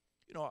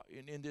 you know,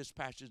 in this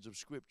passage of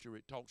Scripture,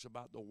 it talks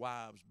about the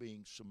wives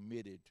being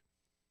submitted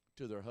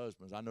to their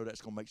husbands. I know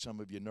that's going to make some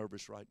of you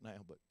nervous right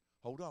now, but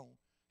hold on.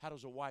 How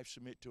does a wife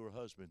submit to her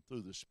husband?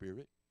 Through the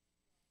Spirit.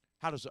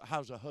 How does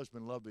a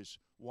husband love his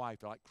wife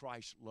like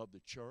Christ loved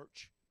the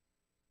church?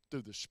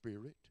 Through the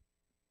Spirit.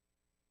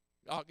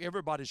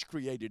 Everybody's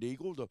created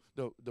equal.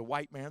 The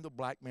white man, the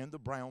black man, the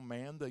brown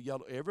man, the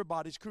yellow.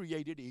 Everybody's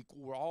created equal.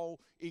 We're all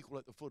equal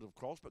at the foot of the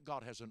cross, but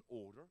God has an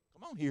order.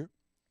 Come on here.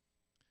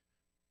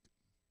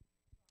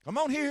 Come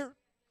on here.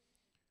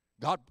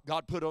 God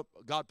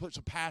puts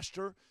a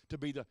pastor to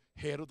be the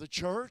head of the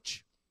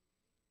church.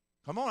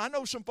 Come on, I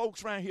know some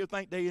folks around here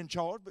think they're in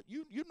charge, but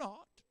you're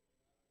not.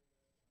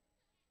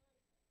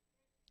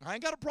 I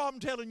ain't got a problem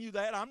telling you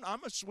that.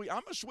 I'm a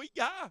sweet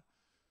guy.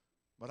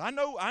 But I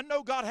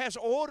know God has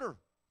order.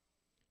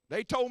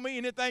 They told me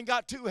anything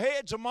got two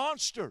heads, a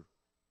monster.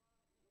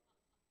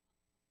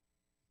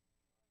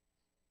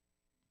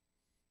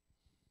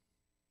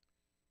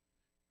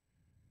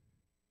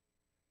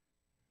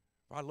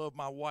 If I love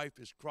my wife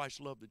as Christ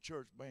loved the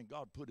church, man,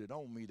 God put it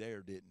on me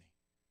there, didn't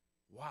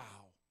He?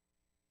 Wow.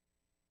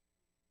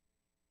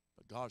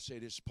 But God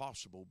said it's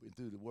possible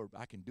through the Word.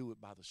 I can do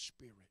it by the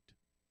Spirit.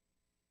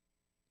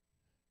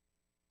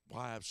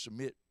 Wives,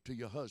 submit to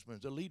your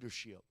husbands, the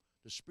leadership,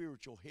 the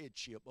spiritual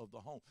headship of the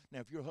home.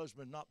 Now, if your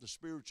husband's not the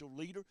spiritual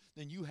leader,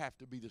 then you have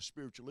to be the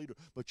spiritual leader,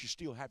 but you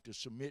still have to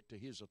submit to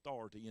his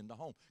authority in the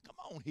home.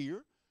 Come on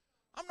here.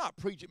 I'm not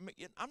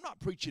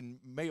preaching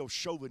male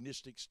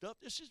chauvinistic stuff.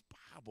 This is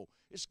Bible.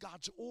 It's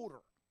God's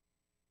order.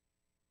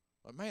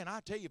 But man, I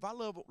tell you, if I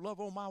love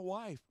on my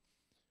wife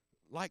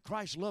like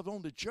Christ loved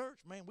on the church,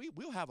 man,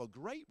 we'll have a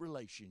great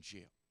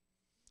relationship.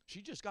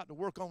 She just got to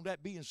work on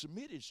that being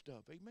submitted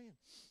stuff. Amen.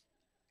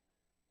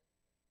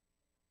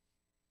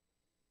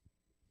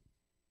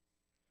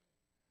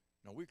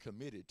 No, we're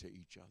committed to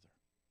each other.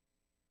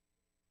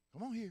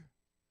 Come on here.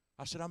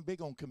 I said, I'm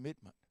big on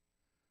commitment.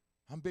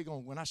 I'm big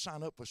on when I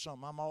sign up for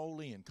something, I'm all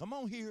in. Come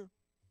on here.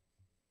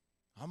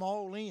 I'm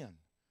all in.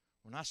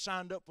 When I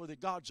signed up for the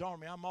God's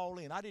Army, I'm all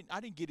in. I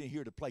didn't get in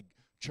here to play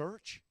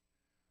church.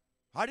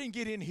 I didn't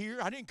get in here.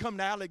 I didn't come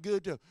to Alley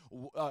Good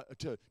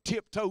to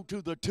tiptoe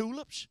to the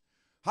tulips.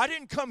 I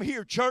didn't come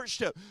here, church,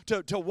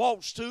 to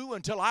waltz through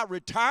until I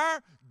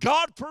retire.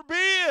 God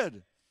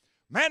forbid.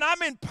 Man,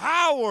 I'm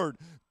empowered,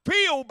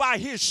 filled by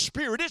His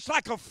Spirit. It's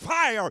like a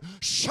fire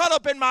shut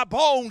up in my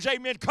bones.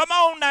 Amen. Come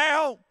on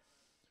now.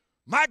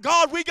 My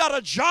God, we got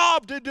a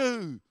job to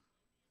do.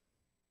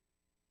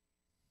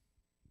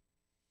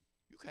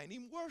 You can't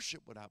even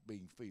worship without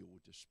being filled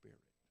with the Spirit.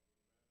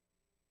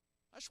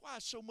 That's why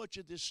so much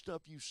of this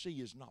stuff you see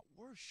is not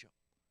worship.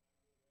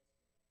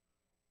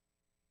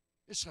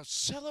 It's a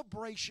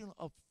celebration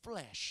of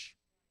flesh.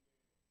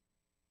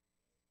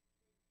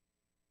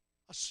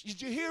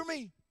 Did you hear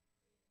me?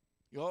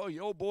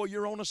 Oh boy,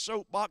 you're on a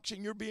soapbox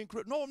and you're being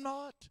critical. No, I'm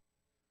not.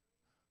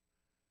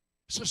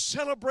 It's a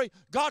celebration.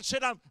 God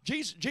said,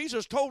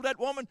 Jesus told that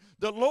woman,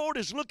 the Lord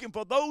is looking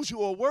for those who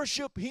will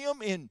worship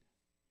Him in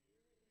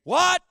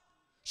what?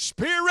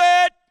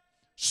 Spirit,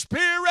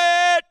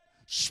 spirit,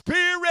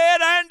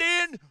 spirit, and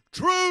in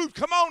truth.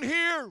 Come on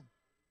here.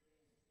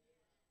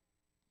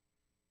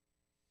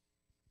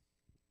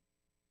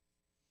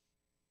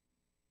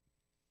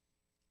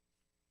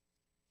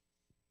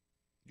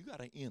 You got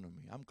an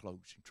enemy. I'm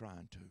closing,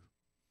 trying to.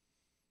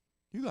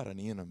 You got an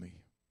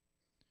enemy.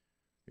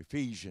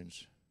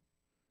 Ephesians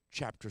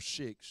chapter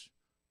 6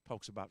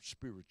 talks about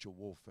spiritual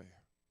warfare.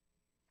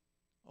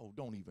 Oh,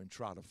 don't even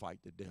try to fight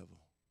the devil.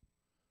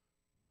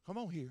 Come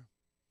on here.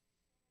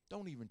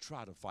 Don't even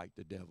try to fight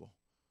the devil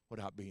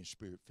without being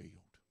Spirit-filled.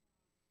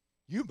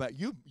 You're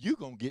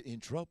going to get in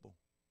trouble.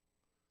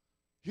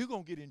 You're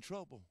going to get in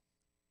trouble.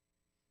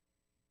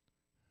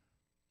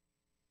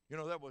 You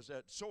know,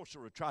 that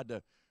sorcerer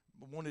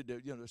wanted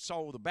to,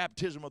 saw the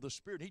baptism of the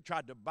Spirit. He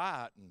tried to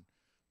buy it. And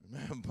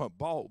man,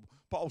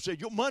 Paul said,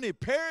 your money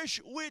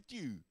perish with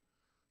you.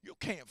 You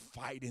can't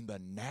fight in the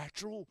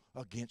natural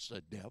against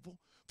the devil.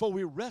 For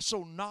we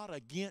wrestle not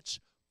against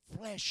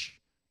flesh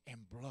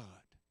and blood,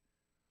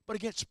 but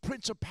against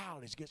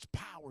principalities, against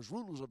powers,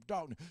 rulers of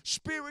darkness,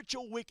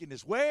 spiritual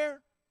wickedness.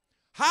 Where?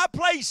 High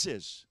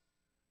places.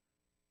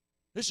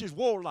 This is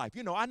war life.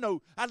 You know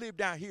I live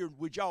down here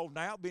with y'all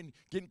now. Been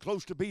getting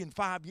close to being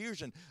 5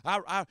 years, and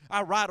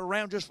I ride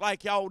around just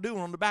like y'all do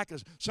on the back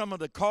of some of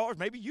the cars.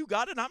 Maybe you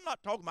got it. I'm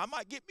not talking about. I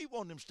might get me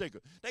one of them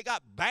stickers. They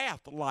got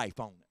bath life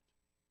on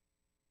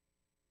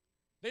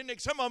it. Then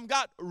some of them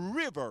got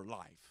river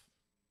life.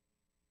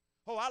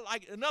 Oh, I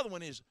like it. Another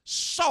one is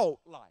salt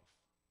life.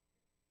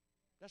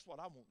 That's what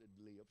I want to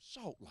live,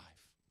 salt life.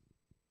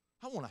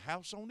 I want a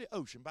house on the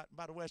ocean.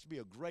 By the way, that's to be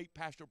a great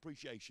pastor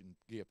appreciation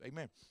gift.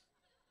 Amen.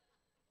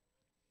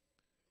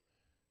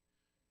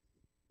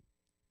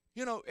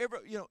 And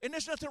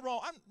there's nothing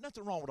wrong.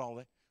 Nothing wrong with all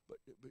that.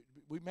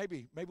 But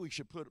maybe we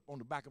should put on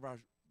the back of our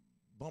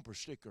bumper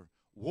sticker,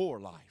 war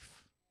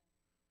life.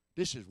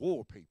 This is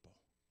war, people.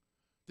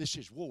 This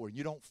is war, and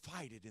you don't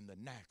fight it in the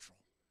natural.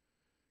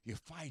 You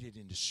fight it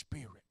in the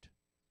spirit.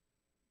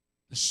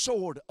 The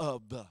sword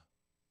of the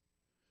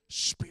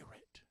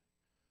Spirit.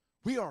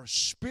 We are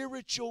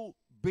spiritual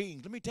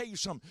beings. Let me tell you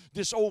something.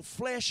 This old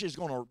flesh is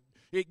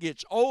it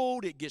gets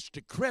old, it gets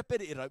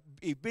decrepit, it'll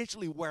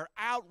eventually wear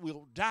out,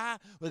 will die,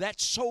 but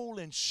that soul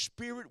and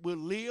spirit will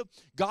live.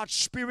 God's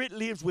Spirit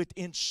lives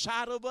within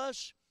inside of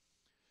us.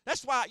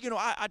 That's why,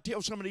 I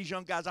tell some of these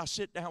young guys, I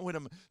sit down with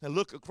them and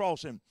look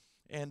across and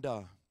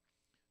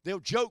they'll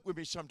joke with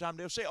me sometimes.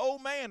 They'll say, "Oh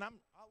man, I'll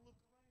look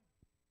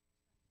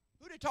around."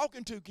 Who are they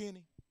talking to,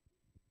 Kenny?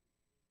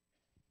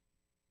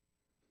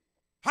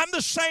 I'm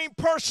the same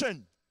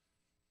person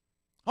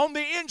on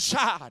the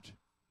inside.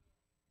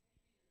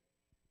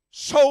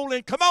 Soul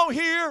and, come on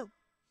here.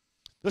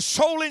 The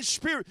soul and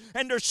spirit.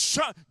 And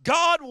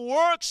God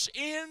works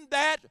in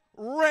that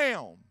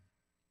realm.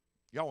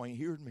 Y'all ain't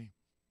hearing me.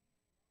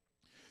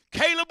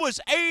 Caleb was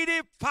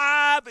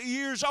 85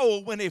 years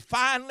old when he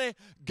finally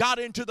got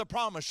into the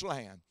promised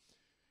land.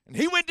 And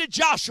he went to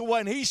Joshua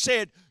and he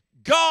said,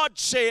 God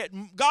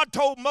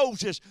told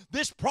Moses,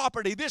 this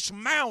property, this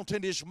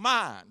mountain is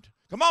mine.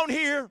 Come on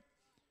here.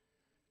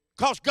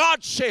 Because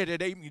God said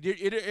it.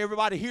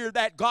 Everybody hear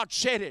that? God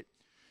said it.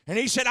 And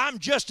he said, I'm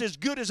just as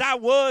good as I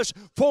was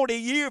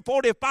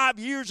 45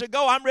 years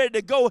ago. I'm ready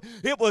to go.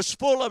 It was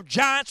full of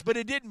giants, but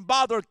it didn't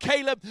bother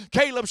Caleb.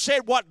 Caleb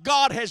said, what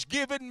God has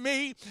given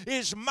me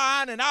is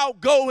mine, and I'll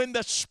go in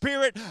the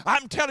Spirit.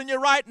 I'm telling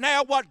you right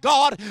now, what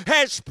God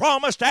has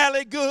promised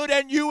Allie Good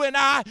and you and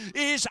I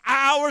is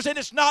ours, and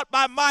it's not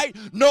by might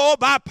nor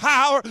by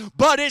power,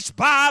 but it's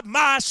by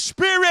my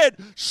Spirit,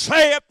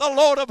 saith the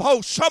Lord of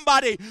hosts.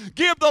 Somebody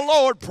give the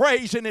Lord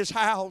praise in his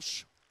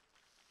house.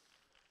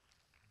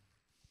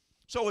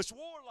 So it's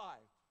war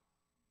life.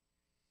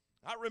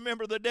 I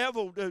remember the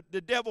devil,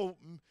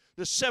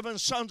 the 7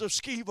 sons of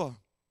Sceva.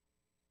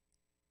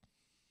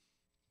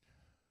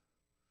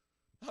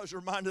 I was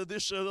reminded of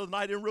this the other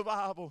night in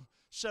revival.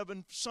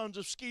 7 sons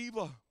of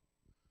Sceva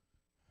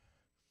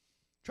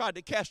tried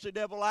to cast the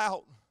devil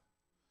out.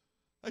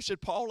 They said,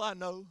 Paul, I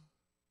know.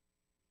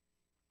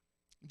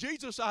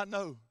 Jesus, I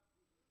know.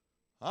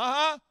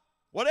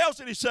 What else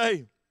did he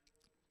say?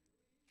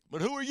 But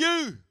who are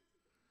you?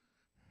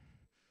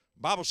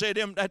 Bible said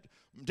that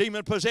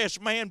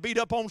demon-possessed man beat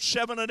up on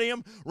 7 of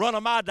them, run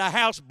them out of the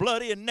house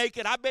bloody and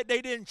naked. I bet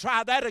they didn't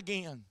try that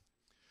again.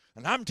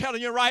 And I'm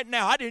telling you right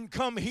now, I didn't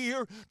come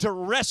here to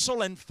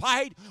wrestle and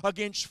fight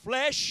against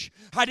flesh.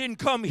 I didn't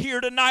come here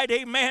tonight,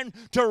 amen,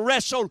 to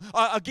wrestle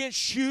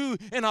against you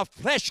in a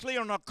fleshly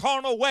or in a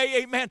carnal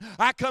way, amen.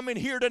 I come in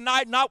here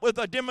tonight not with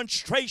a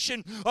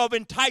demonstration of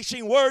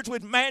enticing words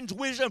with man's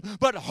wisdom,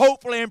 but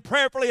hopefully and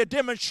prayerfully a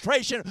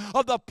demonstration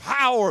of the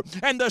power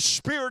and the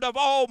Spirit of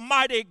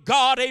Almighty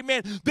God,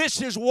 amen.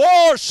 This is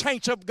war,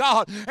 saints of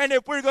God. And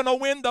if we're going to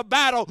win the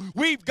battle,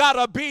 we've got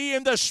to be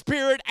in the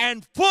Spirit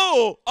and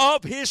full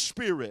of His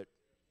Spirit.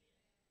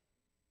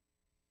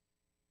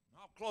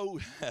 I'll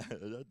close.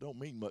 That don't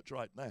mean much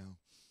right now.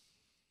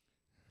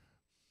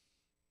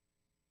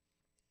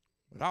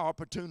 But our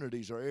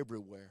opportunities are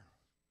everywhere.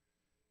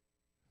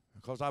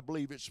 Because I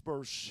believe it's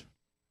verse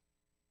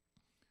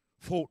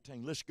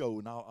 14. Let's go,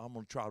 and I'm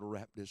going to try to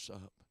wrap this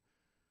up.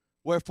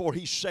 Wherefore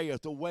he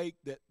saith, awake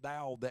that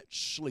thou that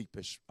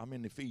sleepest. I'm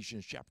in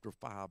Ephesians chapter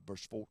 5,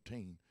 verse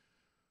 14.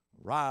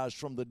 Rise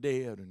from the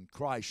dead, and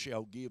Christ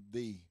shall give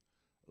thee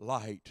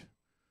light.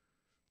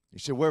 He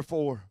said,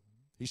 wherefore,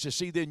 he said,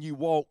 see then you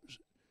walk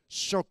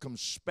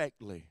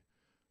circumspectly,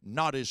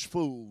 not as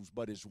fools,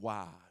 but as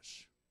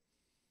wise.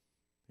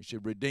 He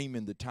said,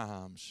 redeeming the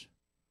time,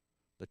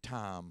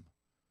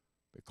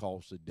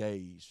 because the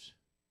days,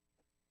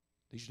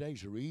 these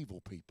days are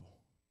evil, people.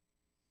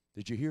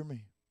 Did you hear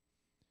me?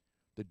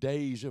 The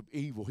days of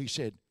evil. He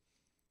said,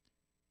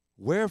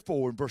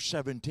 wherefore, in verse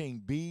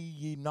 17, be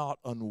ye not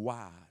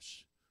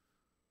unwise,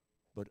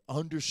 but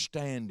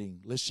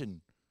understanding,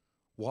 listen,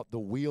 what the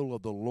will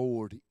of the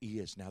Lord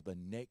is. Now the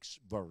next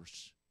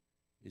verse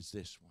is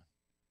this one.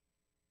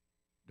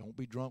 Don't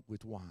be drunk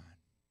with wine,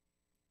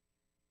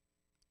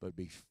 but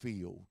be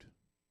filled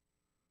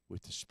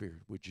with the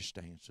Spirit. Would you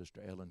stand,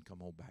 Sister Ellen?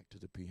 Come on back to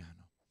the piano.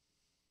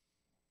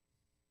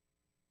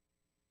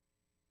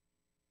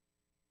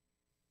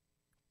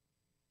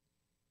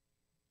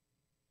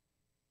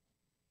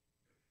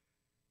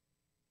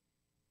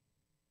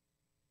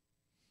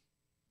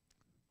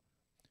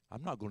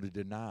 I'm not going to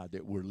deny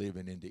that we're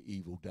living in the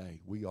evil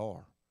day. We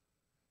are.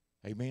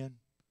 Amen?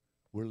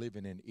 We're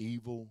living in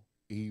evil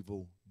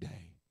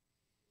day.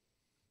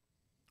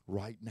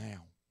 Right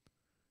now.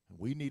 And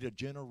we need a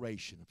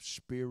generation of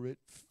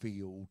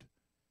Spirit-filled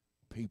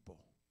people.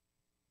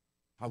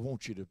 I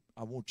want you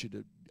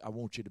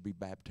to be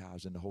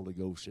baptized in the Holy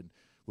Ghost and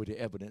with the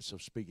evidence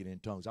of speaking in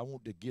tongues. I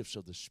want the gifts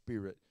of the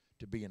Spirit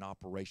to be in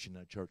operation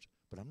in the church.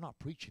 But I'm not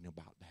preaching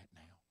about that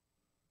now.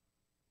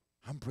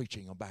 I'm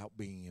preaching about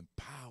being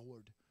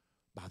empowered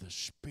by the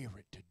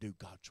Spirit to do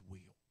God's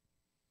will.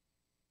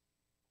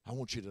 I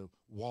want you to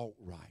walk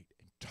right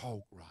and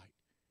talk right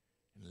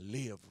and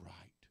live right.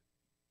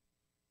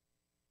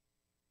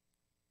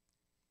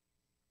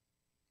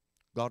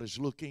 God is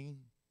looking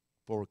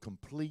for a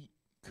complete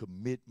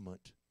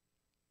commitment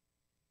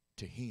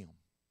to Him.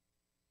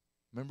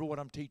 Remember what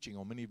I'm teaching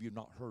on. Many of you have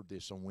not heard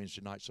this on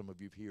Wednesday night. Some of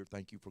you here,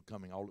 thank you for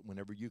coming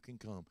whenever you can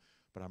come.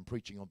 But I'm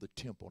preaching on the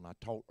temple, and I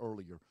taught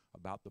earlier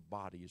about the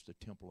body as the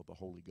temple of the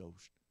Holy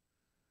Ghost.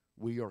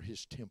 We are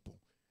His temple.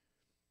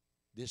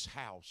 This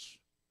house,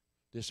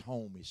 this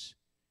home is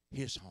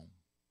His home.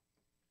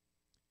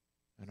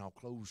 And I'll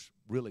close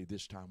really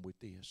this time with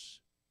this.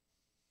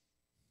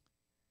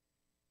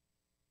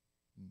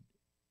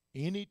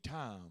 Any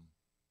time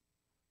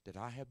that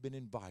I have been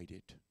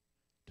invited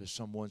to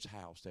someone's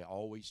house, they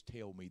always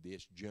tell me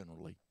this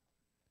generally: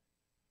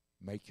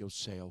 make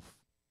yourself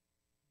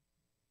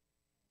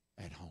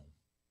at home.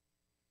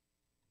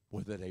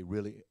 Whether they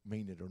really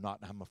mean it or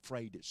not, and I'm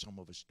afraid that some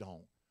of us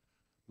don't.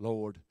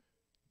 Lord,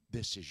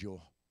 this is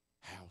your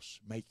house.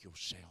 Make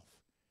yourself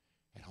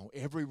at home.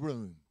 Every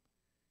room,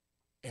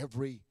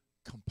 every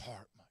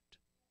compartment.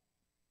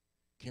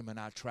 Kim and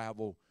I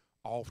travel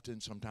often,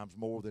 sometimes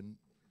more than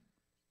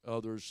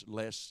others,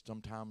 less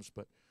sometimes,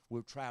 but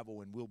we'll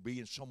travel and we'll be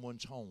in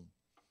someone's home.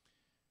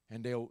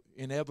 And they'll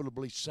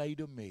inevitably say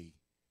to me,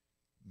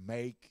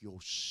 make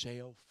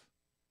yourself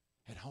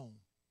at home.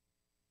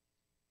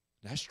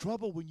 That's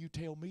trouble when you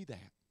tell me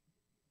that.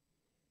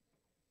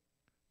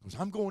 Because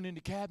I'm going in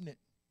the cabinet.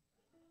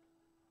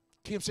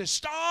 Kim says,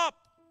 stop!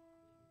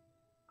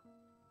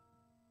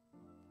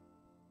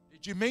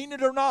 Did you mean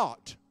it or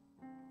not?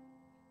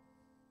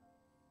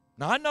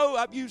 Now, I know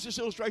I've used this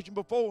illustration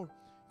before.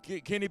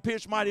 Kenny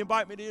Pitts might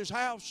invite me to his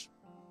house.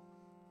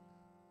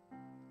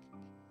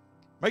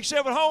 Make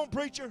yourself at home,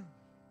 preacher.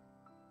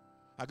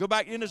 I go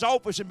back in his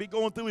office and be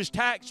going through his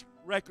tax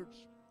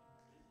records.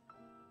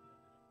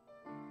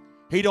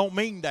 He don't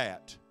mean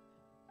that.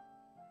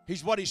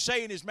 What he's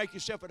saying is make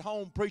yourself at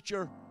home,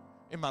 preacher,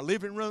 in my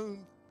living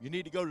room. You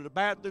need to go to the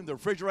bathroom. The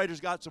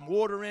refrigerator's got some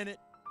water in it,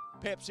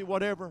 Pepsi,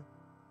 whatever.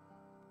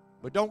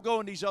 But don't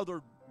go in these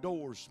other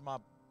doors, my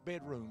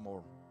bedroom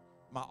or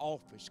my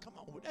office. Come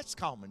on, that's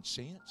common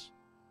sense.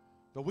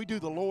 But we do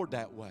the Lord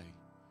that way.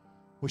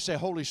 We say,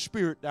 Holy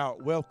Spirit, thou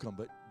art welcome,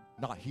 but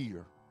not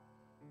here.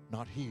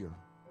 Not here.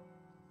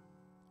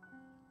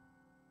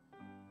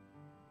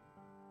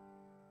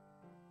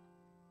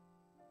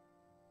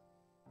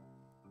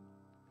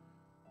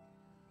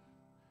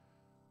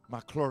 My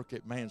clerk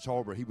at Mans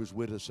Harbor, he was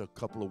with us a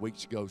couple of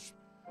weeks ago,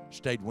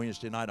 stayed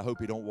Wednesday night. I hope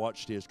he don't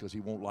watch this because he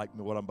won't like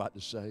me what I'm about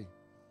to say.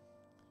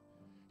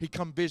 He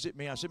come visit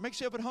me. I said, make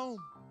yourself at home.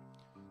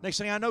 Next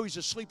thing I know, he's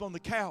asleep on the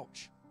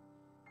couch.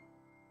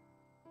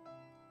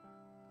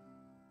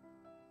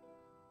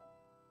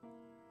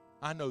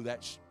 I know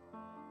that's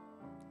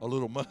a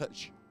little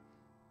much.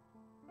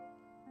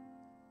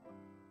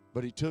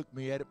 But he took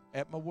me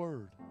at my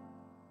word.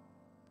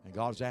 And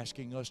God's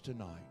asking us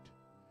tonight,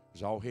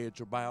 as all heads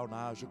are bowed and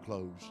eyes are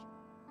closed,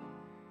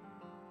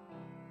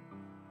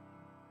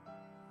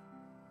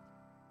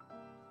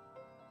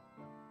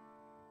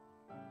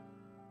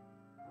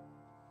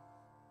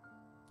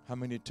 how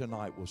many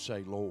tonight will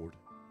say, Lord,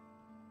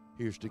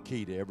 here's the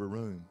key to every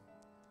room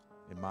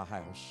in my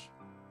house.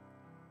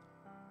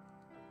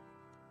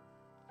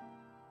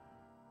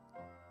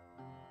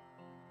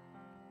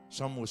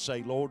 Some will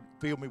say, Lord,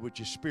 fill me with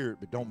your Spirit,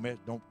 but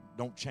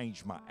don't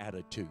change my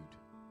attitude.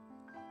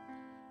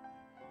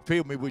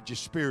 Fill me with your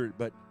Spirit,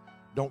 but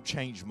don't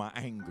change my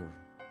anger.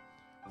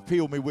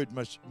 Fill me with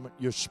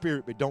your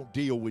Spirit, but don't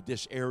deal with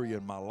this area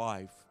in my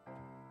life.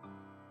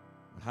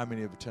 How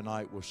many of you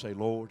tonight will say,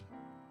 Lord,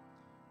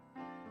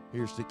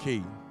 here's the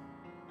key.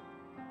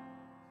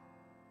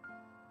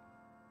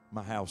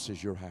 My house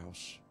is your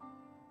house.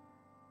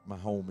 My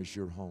home is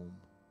your home.